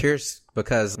Alicia, I'm curious,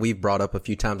 because we've brought up a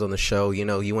few times on the show, you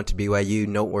know, you went to BYU,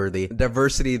 noteworthy.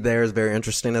 Diversity there is very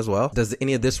interesting as well. Does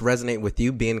any of this resonate with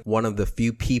you, being one of the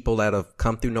few people that have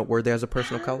come through Noteworthy as a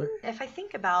person of color? If I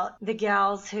think about the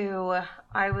gals who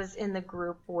I was in the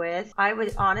group with, I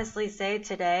would honestly say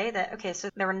today that, okay, so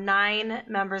there were 9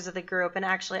 members of the group, and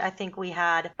actually I think we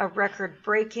had a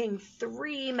record-breaking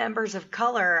 3 members of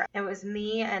color. It was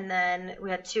me, and then we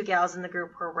had 2 gals in the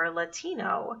group who were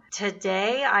Latino.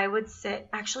 Today, I would say,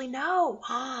 actually, no.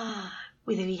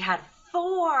 We had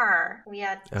 4. We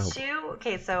had 2.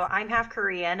 Okay, so I'm half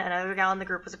Korean. Another gal in the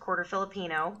group was a quarter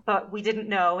Filipino, but we didn't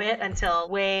know it until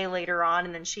way later on.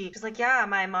 And then she was like, yeah,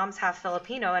 my mom's half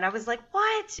Filipino. And I was like,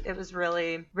 what? It was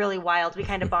really, really wild. We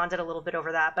kind of bonded a little bit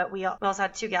over that. But we also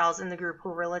had 2 gals in the group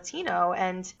who were Latino.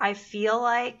 And I feel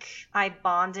like I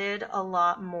bonded a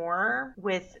lot more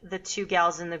with the 2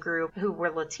 gals in the group who were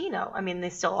Latino. I mean, they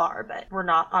still are, but we're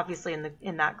not obviously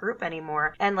in that group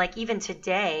anymore. And like even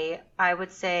today, I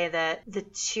would say that the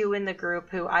 2 in the group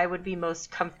who I would be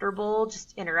most comfortable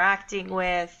just interacting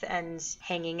with and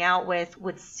hanging out with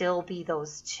would still be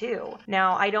those 2.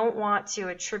 Now, I don't want to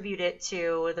attribute it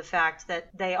to the fact that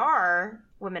they are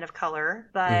women of color,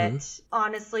 but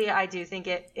honestly, I do think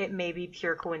it may be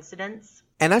pure coincidence.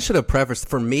 And I should have prefaced,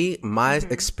 for me, my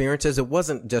experiences, it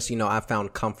wasn't just, you know, I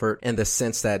found comfort in the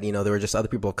sense that, you know, there were just other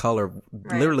people of color.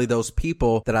 Right. Literally those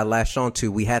people that I latched on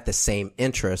to, we had the same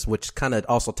interests, which kind of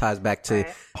also ties back to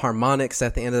Harmonix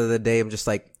at the end of the day. I'm just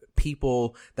like,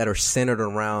 people that are centered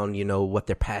around, you know, what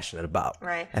they're passionate about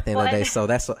at the end of the day. So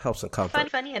that's what helps them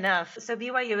comfort. Funny enough. So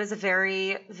BYU is a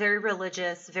very, very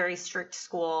religious, very strict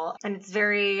school. And it's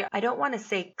very, I don't want to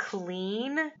say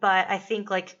clean, but I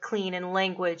think like clean in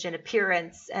language and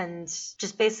appearance and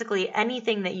just basically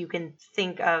anything that you can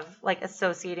think of like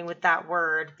associating with that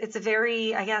word. It's a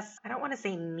very, I guess, I don't want to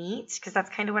say neat because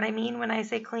that's kind of what I mean when I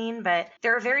say clean, but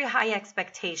there are very high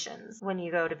expectations when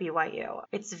you go to BYU.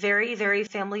 It's very, very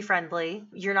family friendly.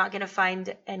 You're not going to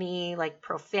find any like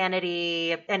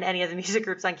profanity in any of the music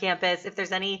groups on campus. If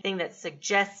there's anything that's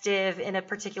suggestive in a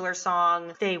particular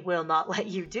song, they will not let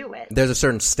you do it. There's a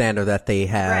certain standard that they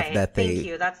have that they, thank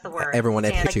you, that's the word. Everyone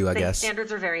adheres to, I guess.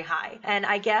 Standards are very high. And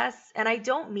I guess, and I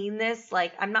don't mean this,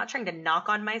 like, I'm not trying to knock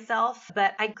on myself,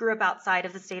 but I grew up outside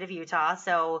of the state of Utah.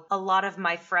 So a lot of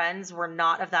my friends were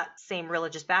not of that same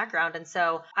religious background. And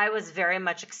so I was very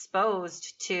much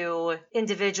exposed to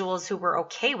individuals who were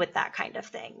okay with that kind of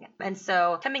thing. And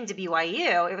so coming to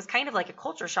BYU, it was kind of like a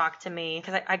culture shock to me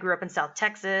because I grew up in South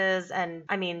Texas, and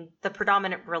I mean, the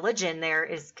predominant religion there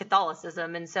is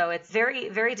Catholicism. And so it's very,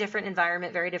 very different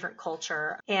environment, very different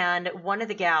culture. And one of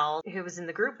the gals who was in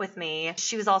the group with me,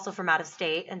 she was also from out of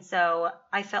state. And so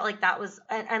I felt like that was,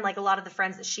 and like a lot of the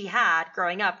friends that she had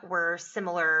growing up were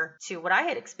similar to what I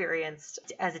had experienced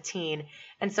as a teen.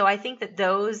 And so I think that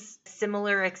those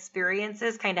similar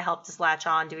experiences kind of helped us latch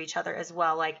on to each other as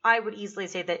well. like I would easily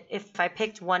say that if I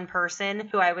picked one person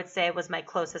who I would say was my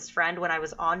closest friend when I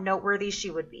was on Noteworthy, she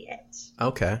would be it.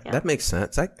 Okay, that makes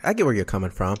sense. I get where you're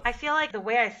coming from. I feel like the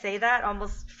way I say that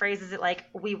almost phrases it like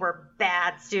we were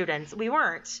bad students. We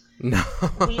weren't. No.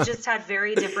 We just had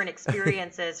very different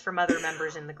experiences from other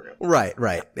members in the group. Right.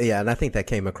 Yeah, and I think that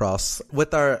came across.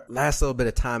 With our last little bit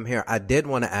of time here, I did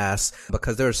want to ask,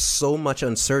 because there's so much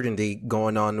uncertainty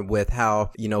going on with how,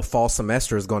 fall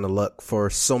semester is going to look for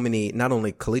so many, not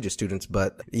only collegiate students,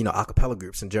 but, a cappella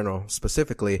groups in general,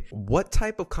 specifically. What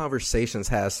type of conversations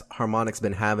has Harmonics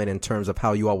been having in terms of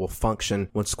how you all will function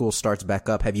when school starts back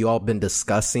up? Have you all been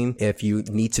discussing if you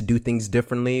need to do things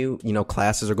differently,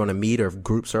 classes are going to meet or if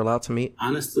groups are allowed to meet?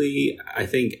 Honestly, I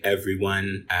think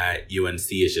everyone at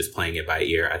UNC is just playing it by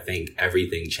ear. I think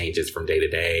everything changes from day to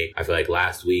day. I feel like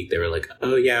last week they were like,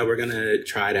 oh yeah, we're going to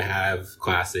try to have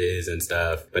classes and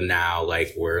stuff. But now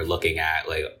like we're looking at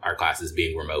like our classes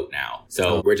being remote now.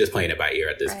 So we're just playing it by ear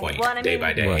at this point, day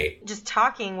by day. Right. Just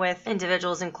talking with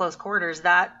individuals in close quarters,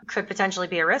 that could potentially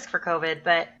be a risk for COVID.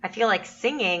 But I feel like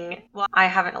singing, well, I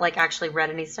haven't like actually read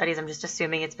any studies. I'm just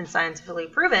assuming it's been scientifically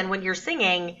proven. When you're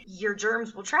singing, your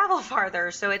germs will travel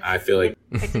farther. So I feel like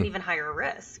it's an even higher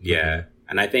risk. Yeah.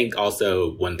 And I think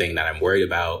also one thing that I'm worried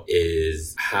about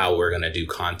is how we're going to do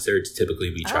concerts.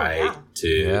 Typically we try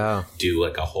to do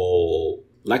like a whole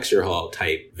lecture hall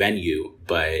type venue,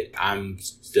 but I'm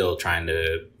still trying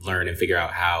to learn and figure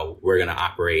out how we're going to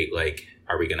operate. Like,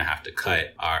 are we going to have to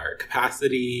cut our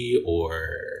capacity,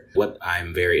 or what?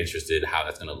 I'm very interested how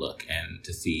that's going to look and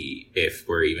to see if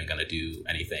we're even going to do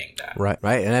anything that. Right.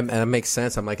 And that makes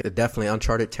sense. I'm like, definitely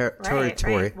uncharted territory.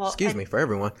 Right. Well, Excuse me for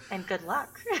everyone. And good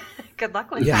luck. Good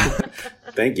luck with that.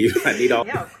 Thank you. I need all.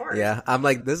 Yeah, of course. Yeah. I'm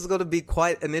like, this is going to be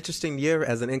quite an interesting year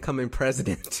as an incoming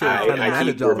president. To I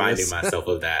keep reminding myself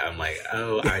of that. I'm like,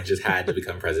 I just had to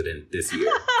become president this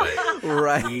year.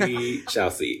 But we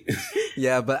shall see.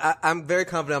 Yeah, but I'm very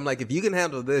confident. I'm like, if you can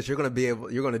handle this, you're going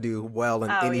to do well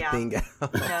in anything else. No,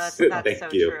 that's so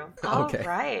you. true. Okay. All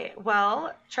right.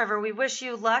 Well, Trevor, we wish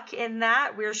you luck in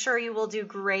that. We're sure you will do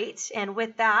great. And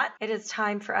with that, it is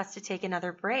time for us to take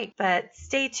another break. But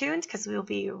stay tuned because we will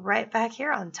be right back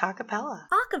here on Talkapella.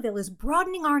 Acaville is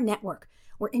broadening our network.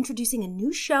 We're introducing a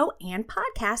new show and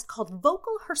podcast called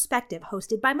Vocal Perspective,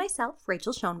 hosted by myself,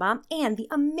 Rachel Schoenbaum, and the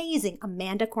amazing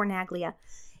Amanda Cornaglia.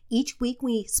 Each week,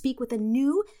 we speak with a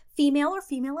new female or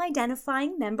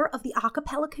female-identifying member of the a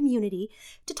cappella community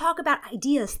to talk about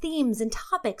ideas, themes, and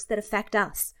topics that affect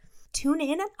us. Tune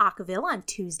in at Acaville on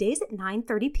Tuesdays at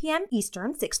 9:30 p.m.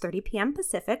 Eastern, 6:30 p.m.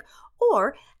 Pacific,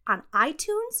 or on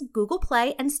iTunes, Google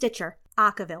Play, and Stitcher.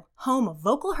 Acaville, home of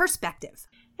Vocal Perspective.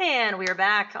 And we are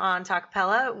back on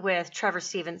Talkapella with Trevor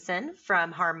Stevenson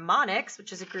from Harmonics,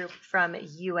 which is a group from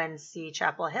UNC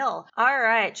Chapel Hill. All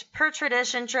right. Per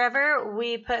tradition, Trevor,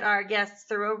 we put our guests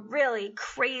through a really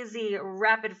crazy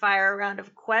rapid fire round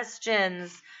of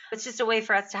questions. It's just a way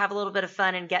for us to have a little bit of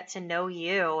fun and get to know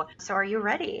you. So are you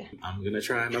ready? I'm going to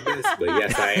try my best, but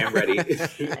yes, I am ready.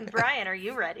 And Brian, are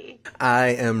you ready? I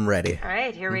am ready. All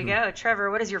right, here we go. Trevor,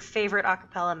 what is your favorite a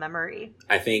cappella memory?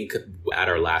 I think at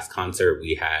our last concert,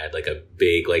 we had like a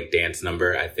big like dance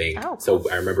number, I think. Oh, cool.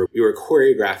 So I remember we were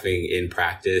choreographing in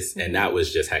practice, and that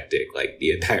was just hectic. Like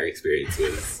the entire experience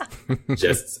was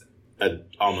just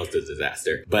almost a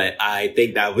disaster. But I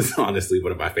think that was honestly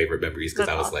one of my favorite memories because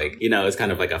I was awesome. Like, it's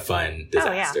kind of like a fun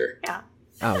disaster. Oh, yeah.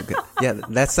 Oh, good. Yeah,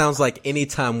 that sounds like any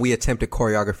time we attempted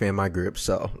choreography in my group,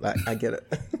 so I get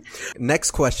it.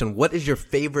 Next question. What is your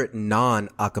favorite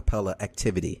non-acapella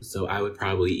activity? So I would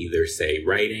probably either say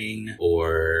writing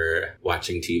or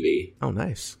watching TV. Oh,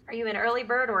 nice. Are you an early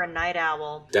bird or a night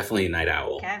owl? Definitely a night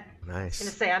owl. Okay. Nice. I'm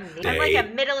going to say I'm like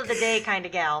a middle of the day kind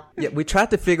of gal. Yeah, we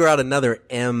tried to figure out another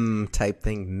M type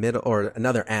thing, middle or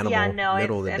another animal,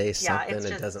 middle of the day something. It's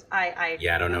just, it doesn't. I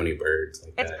don't know any birds.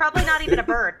 Like it's probably not even a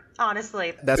bird,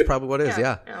 honestly. That's probably what it is.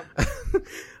 Yeah.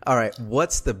 All right.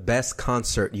 What's the best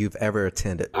concert you've ever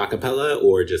attended? Acapella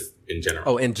or just in general?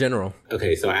 Oh, in general.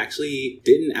 Okay, so I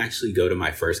didn't go to my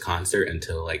first concert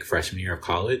until like freshman year of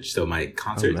college. So my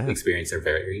concert experience are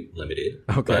very limited.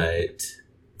 Okay. But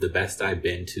the best I've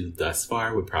been to thus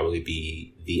far would probably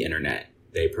be The Internet.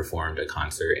 They performed a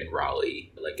concert in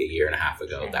Raleigh like a year and a half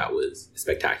ago. Okay. That was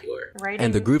spectacular.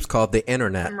 And the group's called The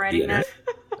Internet. I'm writing that.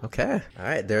 Okay. All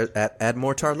right. Add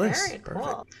more to our list. Very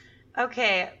cool.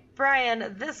 Okay.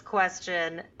 Brian, this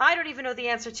question, I don't even know the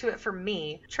answer to it for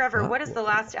me. Trevor, what is the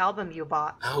last album you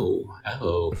bought? Oh,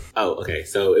 okay.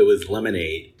 So it was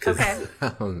Lemonade. Okay.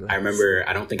 Nice. I remember,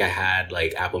 I don't think I had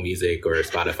like Apple Music or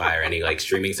Spotify or any like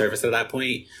streaming service at that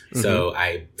point. Mm-hmm. So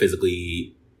I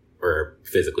physically or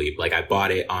physically. Like I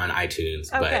bought it on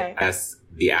iTunes, Okay. but that's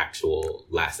the actual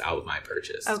last album I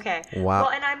purchased. Okay. Wow.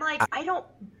 Well, and I'm like, I don't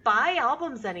buy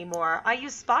albums anymore. I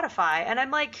use Spotify. And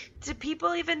I'm like, do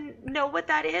people even know what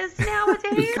that is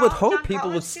nowadays? You would hope Young people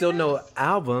would college still know students?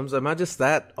 albums. Am I just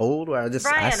that old where I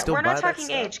Brian, still we're buy not that talking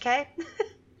stuff? age, okay?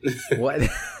 What?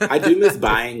 I do miss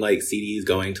buying like CDs,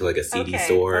 going to like a CD Okay,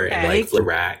 store okay. and like flip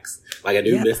racks. Like I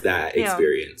do Yeah. miss that Yeah.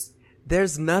 experience.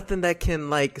 There's nothing that can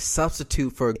like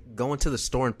substitute for going to the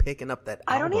store and picking up that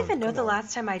I don't album. even know Come the on.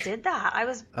 last time I did that. I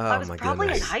was Oh, my probably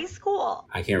goodness. in high school.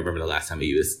 I can't remember the last time I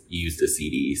used a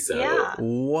CD. So Yeah.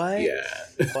 What?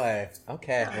 yeah. Boy.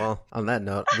 Okay. Well, on that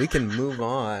note, we can move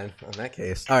on that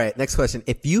case. All right. Next question.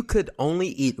 If you could only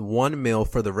eat one meal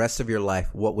for the rest of your life,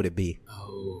 what would it be?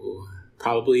 Oh,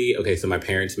 probably. Okay, so my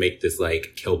parents make this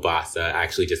like kielbasa. I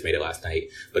actually just made it last night,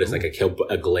 but it's like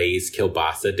a glazed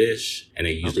kielbasa dish, and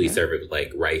they usually Okay. serve it with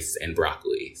like rice and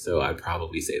broccoli. So I'd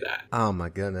probably say that Oh my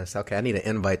goodness. Okay. I need an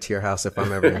invite to your house if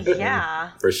I'm ever in Yeah.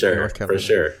 for sure. North For Carolina.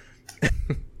 sure.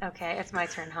 Okay, it's my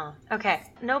turn, huh? Okay.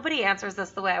 Nobody answers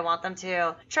this the way I want them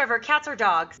to. Trevor, cats or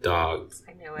dogs? Dogs.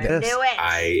 I knew it. Yes. Knew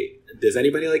it. Does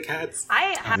anybody like cats?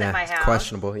 I have in Nah, my it's house.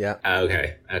 questionable. Yeah.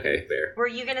 Okay, fair. Were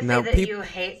you going to say Now, that peop- you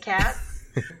hate cats?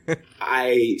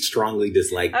 I strongly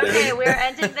dislike them. Okay, we're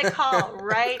ending the call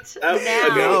right Oh,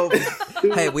 now. okay.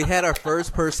 No. Hey, we had our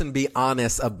first person be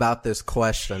honest about this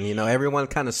question. You know, everyone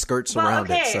kind of skirts Well, around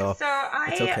okay, it. So I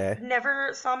it's okay.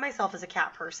 never saw myself as a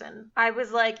cat person. I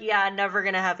was like, yeah, never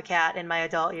gonna have a cat in my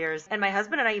adult years. And my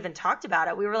husband and I even talked about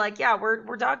it. We were like, yeah,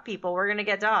 we're dog people. We're gonna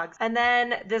get dogs. And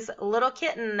then this little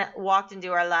kitten walked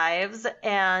into our lives,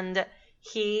 and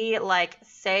he like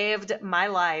saved my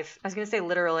life. I was gonna say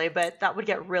literally, but that would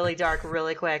get really dark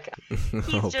really quick.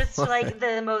 He's Oh, just boy. like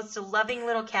the most loving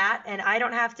little cat, and I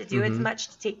don't have to do as much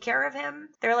to take care of him.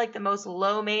 They're like the most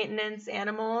low maintenance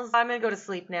animals. I'm gonna go to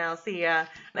sleep now. See ya.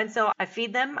 And so I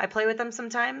feed them, I play with them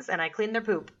sometimes, and I clean their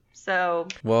poop. So,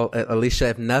 Well, Alicia,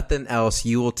 if nothing else,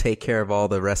 you will take care of all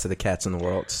the rest of the cats in the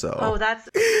world. So, oh, that's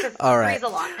because All right. three's a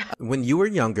lot. when you were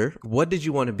younger, what did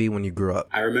you want to be when you grew up?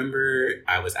 I remember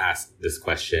I was asked this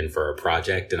question for a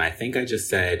project, and I think I just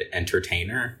said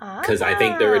entertainer because I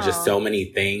think there were just so many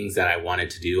things that I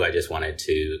wanted to do.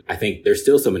 I think there's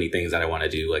still so many things that I want to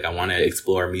do. Like I want to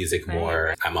explore music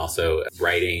more. I'm also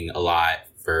writing a lot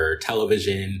for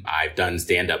television. I've done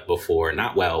stand-up before,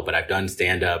 not well, but I've done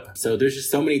stand-up. So there's just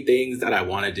so many things that I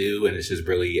want to do. And it's just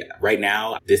really, right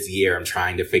now, this year, I'm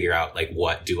trying to figure out, like,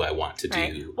 what do I want to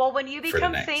do? Well, when you for the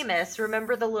become next. famous,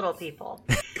 remember the little people.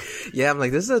 Yeah, I'm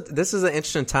like, this is an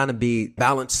interesting time to be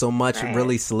balanced so much, Right.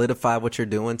 really solidify what you're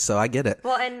doing. So I get it.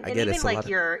 Well, and I get it. even It's a like lot of-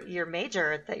 your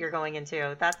major that you're going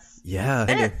into, that's Yeah.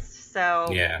 it. So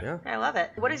Yeah. I love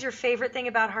it. What is your favorite thing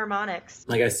about harmonics?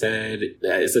 Like I said,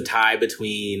 it's a tie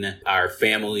between our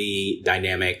family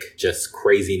dynamic, just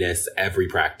craziness every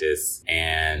practice,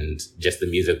 and just the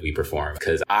music we perform.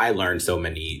 Because I learned so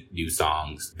many new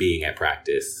songs being at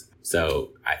practice. So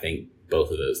I think both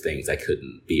of those things, I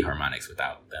couldn't be harmonics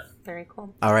without them. Very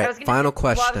cool. All right, I was gonna final Well, I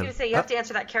was question. going to say you have to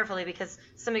answer that carefully because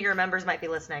some of your members might be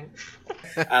listening.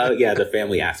 Yeah, the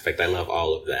family aspect. I love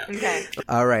all of them. Okay.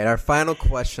 All right, our final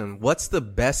question. What's the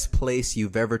best place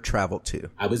you've ever traveled to?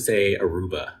 I would say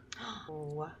Aruba.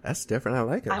 Oh, That's different. I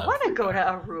like it. I want to go to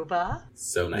Aruba.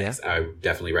 So nice. I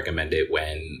definitely recommend it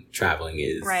when traveling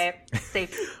is Right.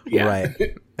 Safe. Yeah.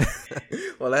 Right.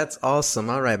 Well, that's awesome.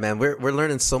 All right, man. We're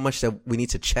learning so much that we need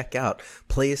to check out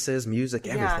places, music,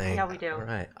 everything. Yeah, we do. All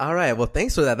right. All right. Well,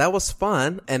 thanks for that. That was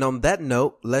fun. And on that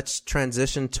note, let's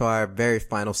transition to our very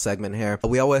final segment here.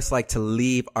 We always like to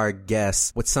leave our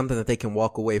guests with something that they can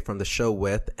walk away from the show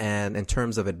with, and in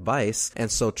terms of advice.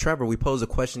 And so, Trevor, we pose a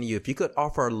question to you. If you could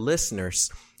offer our listeners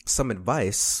some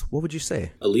advice, what would you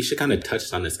say? Alicia kind of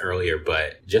touched on this earlier,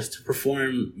 but just to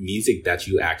perform music that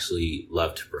you actually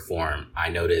love to perform. I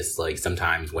notice like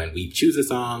sometimes when we choose a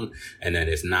song and then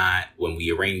it's not, when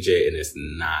we arrange it and it's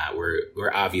not,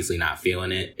 we're obviously not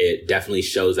feeling it. It definitely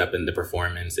shows up in the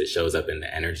performance. It shows up in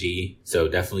the energy. So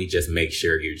definitely just make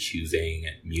sure you're choosing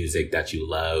music that you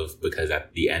love, because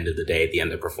at the end of the day, at the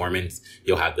end of the performance,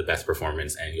 you'll have the best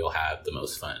performance and you'll have the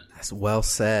most fun. That's well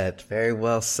said. Very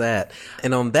well said.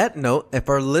 And on that note, if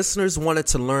our listeners wanted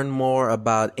to learn more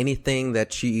about anything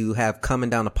that you have coming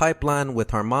down the pipeline with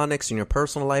harmonics in your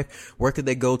personal life, where could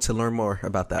they go to learn more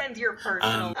about that? And your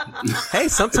personal. Hey,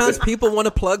 sometimes people want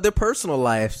to plug their personal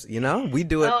lives. You know, we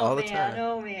do it all the time.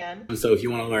 Oh, man. So if you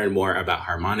want to learn more about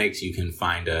harmonics, you can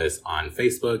find us on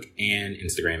Facebook and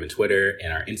Instagram and Twitter.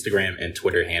 And our Instagram and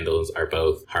Twitter handles are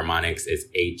both harmonics. It's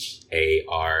HARMONICS.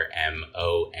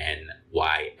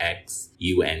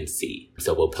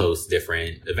 So we'll post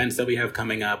different events that we have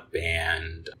coming up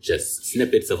and just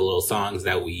snippets of little songs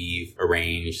that we've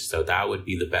arranged. So that would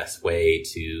be the best way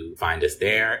to find us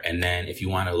there. And then if you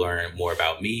want to learn more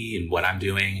about me and what I'm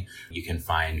doing, you can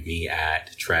find me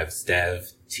at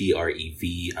TrevStev,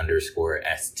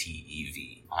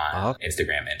 TREV_STEV. On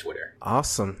Instagram and Twitter.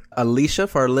 Awesome. Alicia,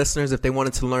 for our listeners, if they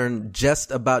wanted to learn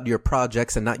just about your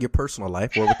projects and not your personal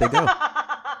life, where would they go?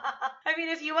 I mean,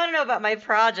 if you want to know about my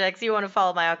projects, you want to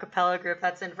follow my acapella group,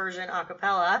 that's Inversion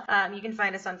Acapella. You can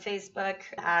find us on Facebook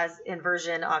as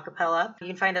Inversion Acapella. You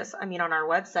can find us, on our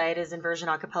website is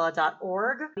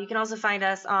inversionacapella.org. You can also find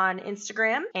us on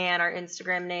Instagram, and our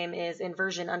Instagram name is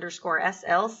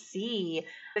inversion_SLC.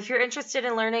 If you're interested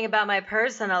in learning about my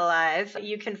personal life,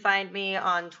 you can find me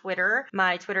on Twitter.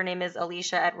 My Twitter name is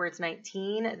Alicia Edwards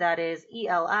 19. That is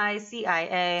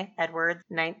ELICIA Edwards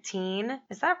 19.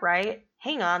 Is that right?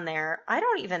 Hang on there. I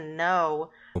don't even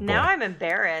know. Now I'm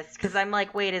embarrassed because I'm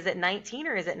like, wait, is it 19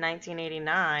 or is it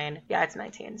 1989? Yeah, it's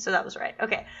 19. So that was right.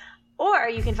 Okay. Or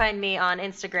you can find me on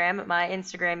Instagram. My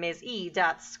Instagram is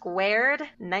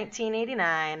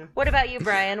e.squared1989. What about you,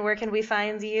 Brian? Where can we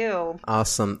find you?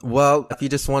 Awesome. Well, if you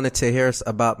just wanted to hear us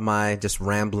about my just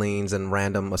ramblings and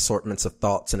random assortments of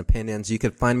thoughts and opinions, you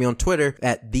can find me on Twitter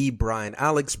at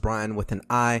 @TheBrianAlex, Brian with an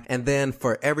I. And then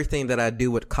for everything that I do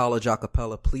with College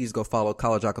Acapella, please go follow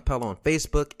College Acapella on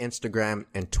Facebook, Instagram,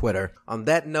 and Twitter. On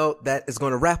that note, that is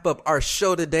going to wrap up our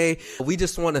show today. We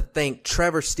just want to thank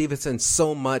Trevor Stevenson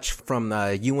so much from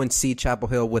UNC Chapel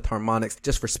Hill with Harmonics,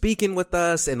 just for speaking with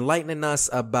us, enlightening us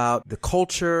about the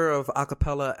culture of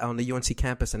acapella on the UNC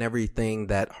campus and everything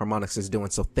that Harmonics is doing.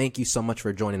 So thank you so much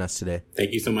for joining us today.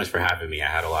 Thank you so much for having me. I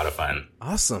had a lot of fun.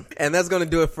 Awesome. And that's going to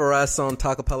do it for us on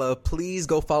Talkapella. Please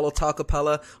go follow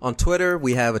Talkapella on Twitter.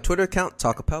 We have a Twitter account,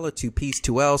 Talkapella, 2Ps,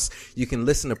 2Ls. You can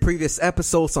listen to previous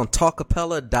episodes on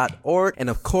talkapella.org. And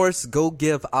of course, go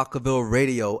give Acaville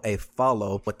Radio a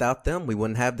follow. Without them, we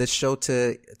wouldn't have this show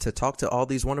to talk to all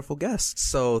these wonderful guests.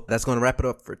 So that's going to wrap it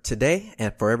up for today.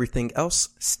 And for everything else,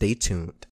 stay tuned.